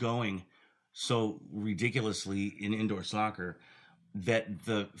coming and going so ridiculously in indoor soccer, that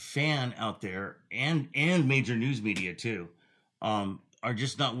the fan out there and major news media too are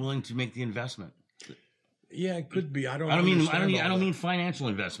just not willing to make the investment. Yeah, it could be. I don't mean financial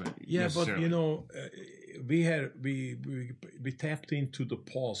investment. Yeah, but we tapped into the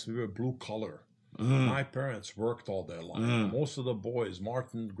pulse. We were blue collar. My parents worked all their life. Most of the boys,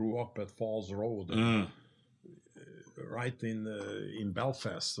 Martin grew up at Falls Road, right in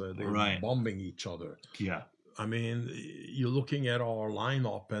Belfast. They were bombing each other. Yeah. I mean, you're looking at our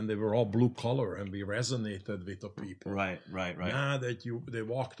lineup, and they were all blue collar, and we resonated with the people. Right. Now that they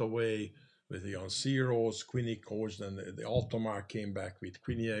walked away with the Onceros, Quinny coached, and the Altamar came back with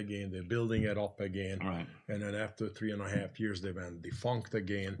Quinny again. They're building it up again. Right. And then after 3.5 years, they went defunct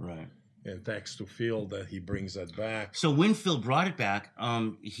again. Right. And thanks to Phil that he brings that back. So when Phil brought it back,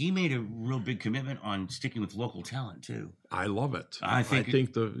 he made a real big commitment on sticking with local talent too. I love it. I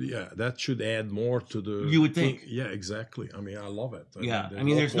think that should add more to the. You would think. Yeah, exactly. I mean, I love it. I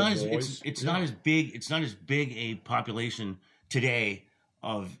mean there's not not as big a population today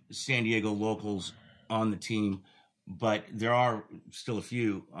of San Diego locals on the team, but there are still a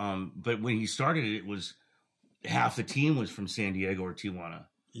few. But when he started it was half the team was from San Diego or Tijuana.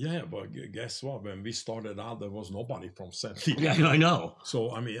 Yeah, but guess what? When we started out, there was nobody from San Diego. Yeah, I know.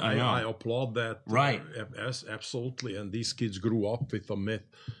 So, I mean, I applaud that. Right. Absolutely. And these kids grew up with the myth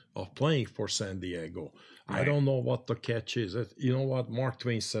of playing for San Diego. Right. I don't know what the catch is. You know what? Mark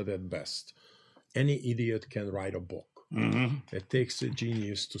Twain said it best. Any idiot can write a book. It takes a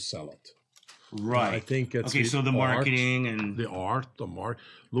genius to sell it. Right. I think it's okay. So the marketing and the art.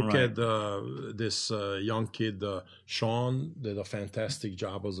 Look at this young kid, Sean, did a fantastic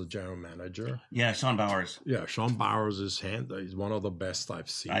job as a general manager. Yeah, Sean Bowers. Yeah, Sean Bowers is one of the best I've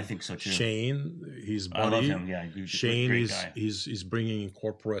seen. I think so too. Shane, his buddy. I love him. Yeah, Shane is bringing in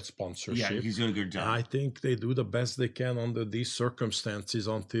corporate sponsorship. Yeah, he's doing a good job. And I think they do the best they can under these circumstances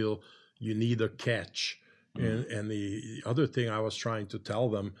until you need a catch. And the other thing I was trying to tell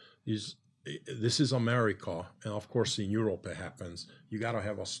them is, this is America, and of course in Europe it happens. You got to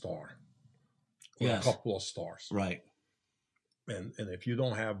have a star, or a couple of stars, right? And if you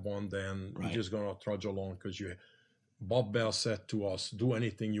don't have one, then you're just gonna trudge along because Bob Bell said to us, "Do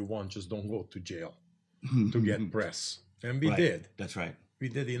anything you want, just don't go to jail to get press." And we did. That's right. We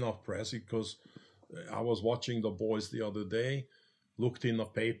did enough press because I was watching the boys the other day, looked in the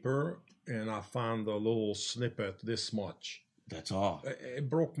paper, and I found a little snippet this much. That's all. It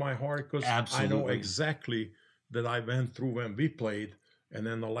broke my heart because I know exactly that I went through when we played, and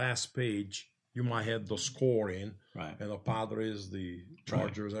then the last page, you might have the score in, and the Padres, the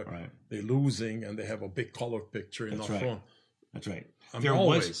Chargers, they're losing, and they have a big color picture in the front. That's right. I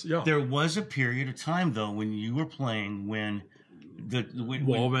mean, there was a period of time, though, when you were playing when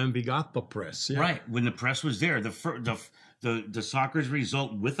we got the press. Yeah. Right, when the press was there. The Soccer's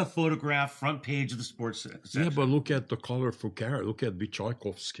result with a photograph, front page of the sports section. Yeah, but look at the colorful character. Look at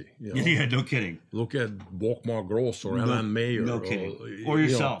Bichaikovsky. Yeah, no kidding. Look at Bokmar Gross or Alan Mayer. No kidding. Or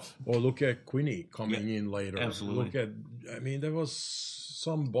yourself. Or look at Quinny coming in later. Absolutely. There was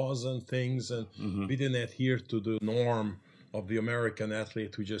some buzz and things, and we didn't adhere to the norm of the American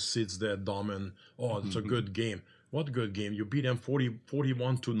athlete who just sits there dumb and, it's a good game. What good game? You beat them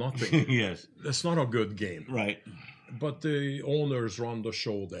 41-0. Yes. That's not a good game. Right. But the owners run the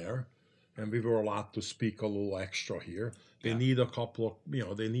show there, and we were allowed to speak a little extra here. They need a couple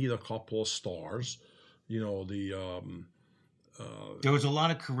of stars. There was a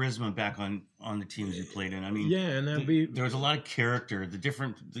lot of charisma back on the teams you played in. I mean, and then there was a lot of character.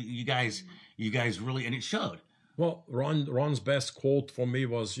 You guys really, and it showed. Well, Ron's best quote for me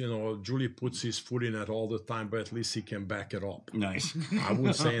was, Juli puts his foot in it all the time, but at least he can back it up. Nice. I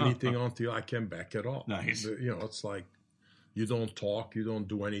wouldn't say anything until I can back it up. Nice. It's like you don't talk, you don't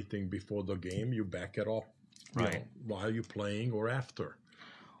do anything before the game, you back it up. Right. While you're playing or after.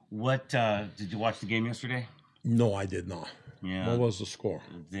 What, did you watch the game yesterday? No, I did not. Yeah. What was the score?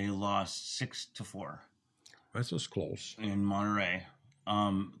 They lost 6-4. That was close. In Monterey.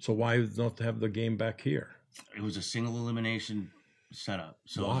 So why not have the game back here? It was a single elimination setup.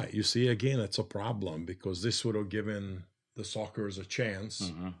 So why? You see, again, it's a problem because this would have given the Sockers a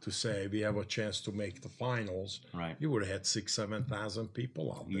chance to say we have a chance to make the finals. Right. You would have had 6,000-7,000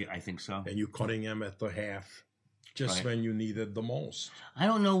 people out there. Yeah, I think so. And you're cutting them at the half just when you needed the most. I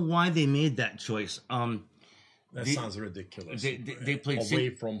don't know why they made that choice. That sounds ridiculous. They played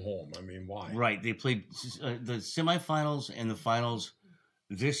away from home. I mean, why? Right. They played the semifinals and the finals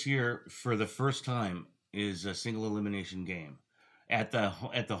this year for the first time is a single elimination game. at the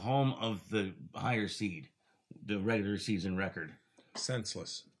home of the higher seed, the regular season record.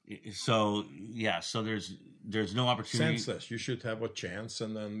 Senseless. So yeah, so there's no opportunity. Senseless. You should have a chance,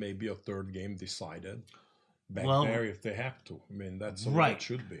 and then maybe a third game decided back Well, there if they have to. I mean, that's the way right. it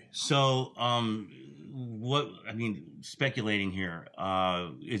should be. So speculating here,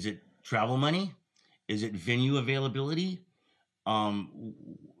 is it travel money? Is it venue availability?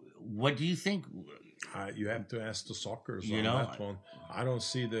 What do you think? You have to ask the Sockers You on know, that one. I don't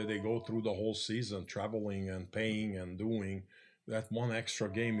see that they go through the whole season traveling and paying and doing. That one extra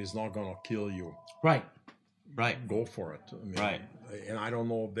game is not going to kill you. Right. Go for it. I mean, Right. And I don't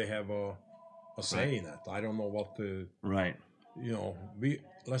know if they have a say in it. I don't know what the... Right. You know,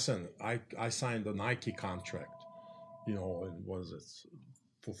 listen, I signed a Nike contract, you know, and what is it,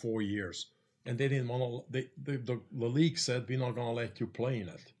 for 4 years. And they didn't want to, the league said, we're not going to let you play in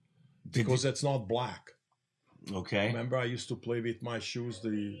it. Because it's not black. Okay. Remember, I used to play with my shoes.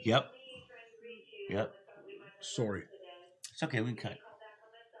 Yep. Sorry. It's okay. We can cut.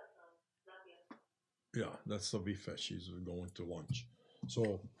 Yeah, that's the buffet. She's going to lunch.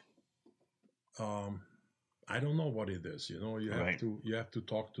 So, I don't know what it is. You know, you have to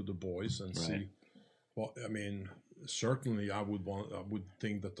talk to the boys and see. Well, I mean, certainly, I would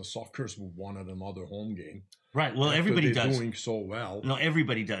think that the Sockers would want another home game. Right. Well, everybody does. Doing so well. No,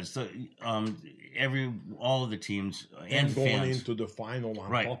 everybody does. So, all of the teams and going fans. into the final on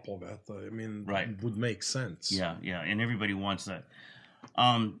top of it. I mean, it would make sense. Yeah, and everybody wants that.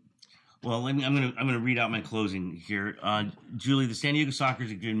 Well, I'm gonna read out my closing here. Julie, the San Diego Spockers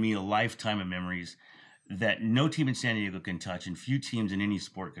have given me a lifetime of memories that no team in San Diego can touch, and few teams in any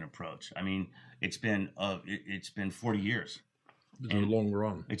sport can approach. I mean, it's been 40 years. It's a long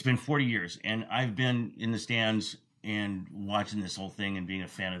run. It's been 40 years, and I've been in the stands and watching this whole thing and being a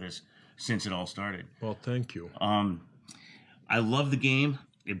fan of this since it all started. Well, thank you. I love the game.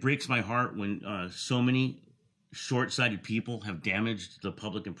 It breaks my heart when so many short-sighted people have damaged the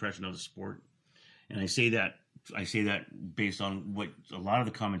public impression of the sport, and I say that based on what a lot of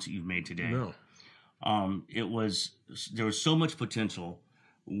the comments that you've made today. No. There was so much potential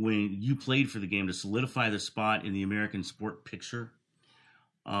when you played for the game to solidify the spot in the American sport picture.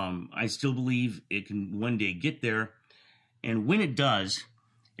 I still believe it can one day get there. And when it does,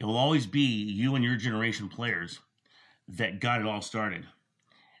 it will always be you and your generation players that got it all started.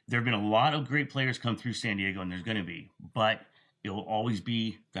 There have been a lot of great players come through San Diego, and there's going to be, but it will always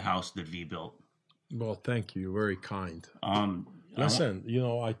be the house that V built. Well, thank you. Very kind. Listen,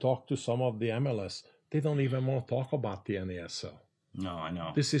 I talked to some of the MLS. They don't even want to talk about the NASL. No, I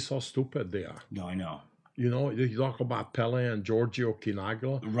know. This is how stupid they are. No, I know. You talk about Pele and Giorgio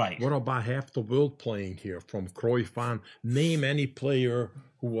Kinaglia. Right. What about half the world playing here? From Cruyff on, name any player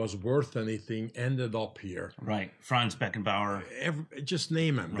who was worth anything ended up here. Right. Franz Beckenbauer. Just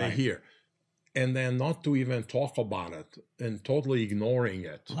name them. Right. They're here. And then not to even talk about it and totally ignoring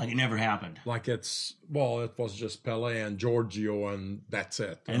it. Like it never happened. Like it was just Pele and Giorgio and that's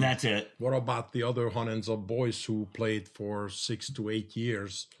it. And that's it. What about the other hundreds of boys who played for 6 to 8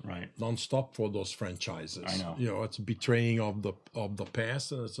 years, nonstop for those franchises? I know. It's a betraying of the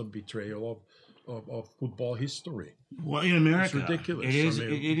past, and it's a betrayal of football history. Well, in America, it's ridiculous.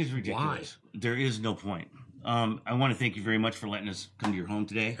 It is ridiculous. Why? There is no point. I want to thank you very much for letting us come to your home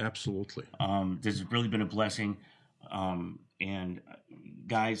today. Absolutely. This has really been a blessing. And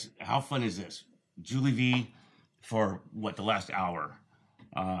guys, how fun is this? Juli Veee for the last hour.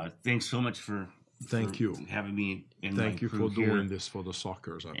 Thanks so much for having me in my Thank you crew for here. doing this for the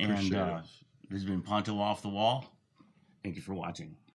Sockers. I appreciate it. This has been Ponto Off the Wall. Thank you for watching.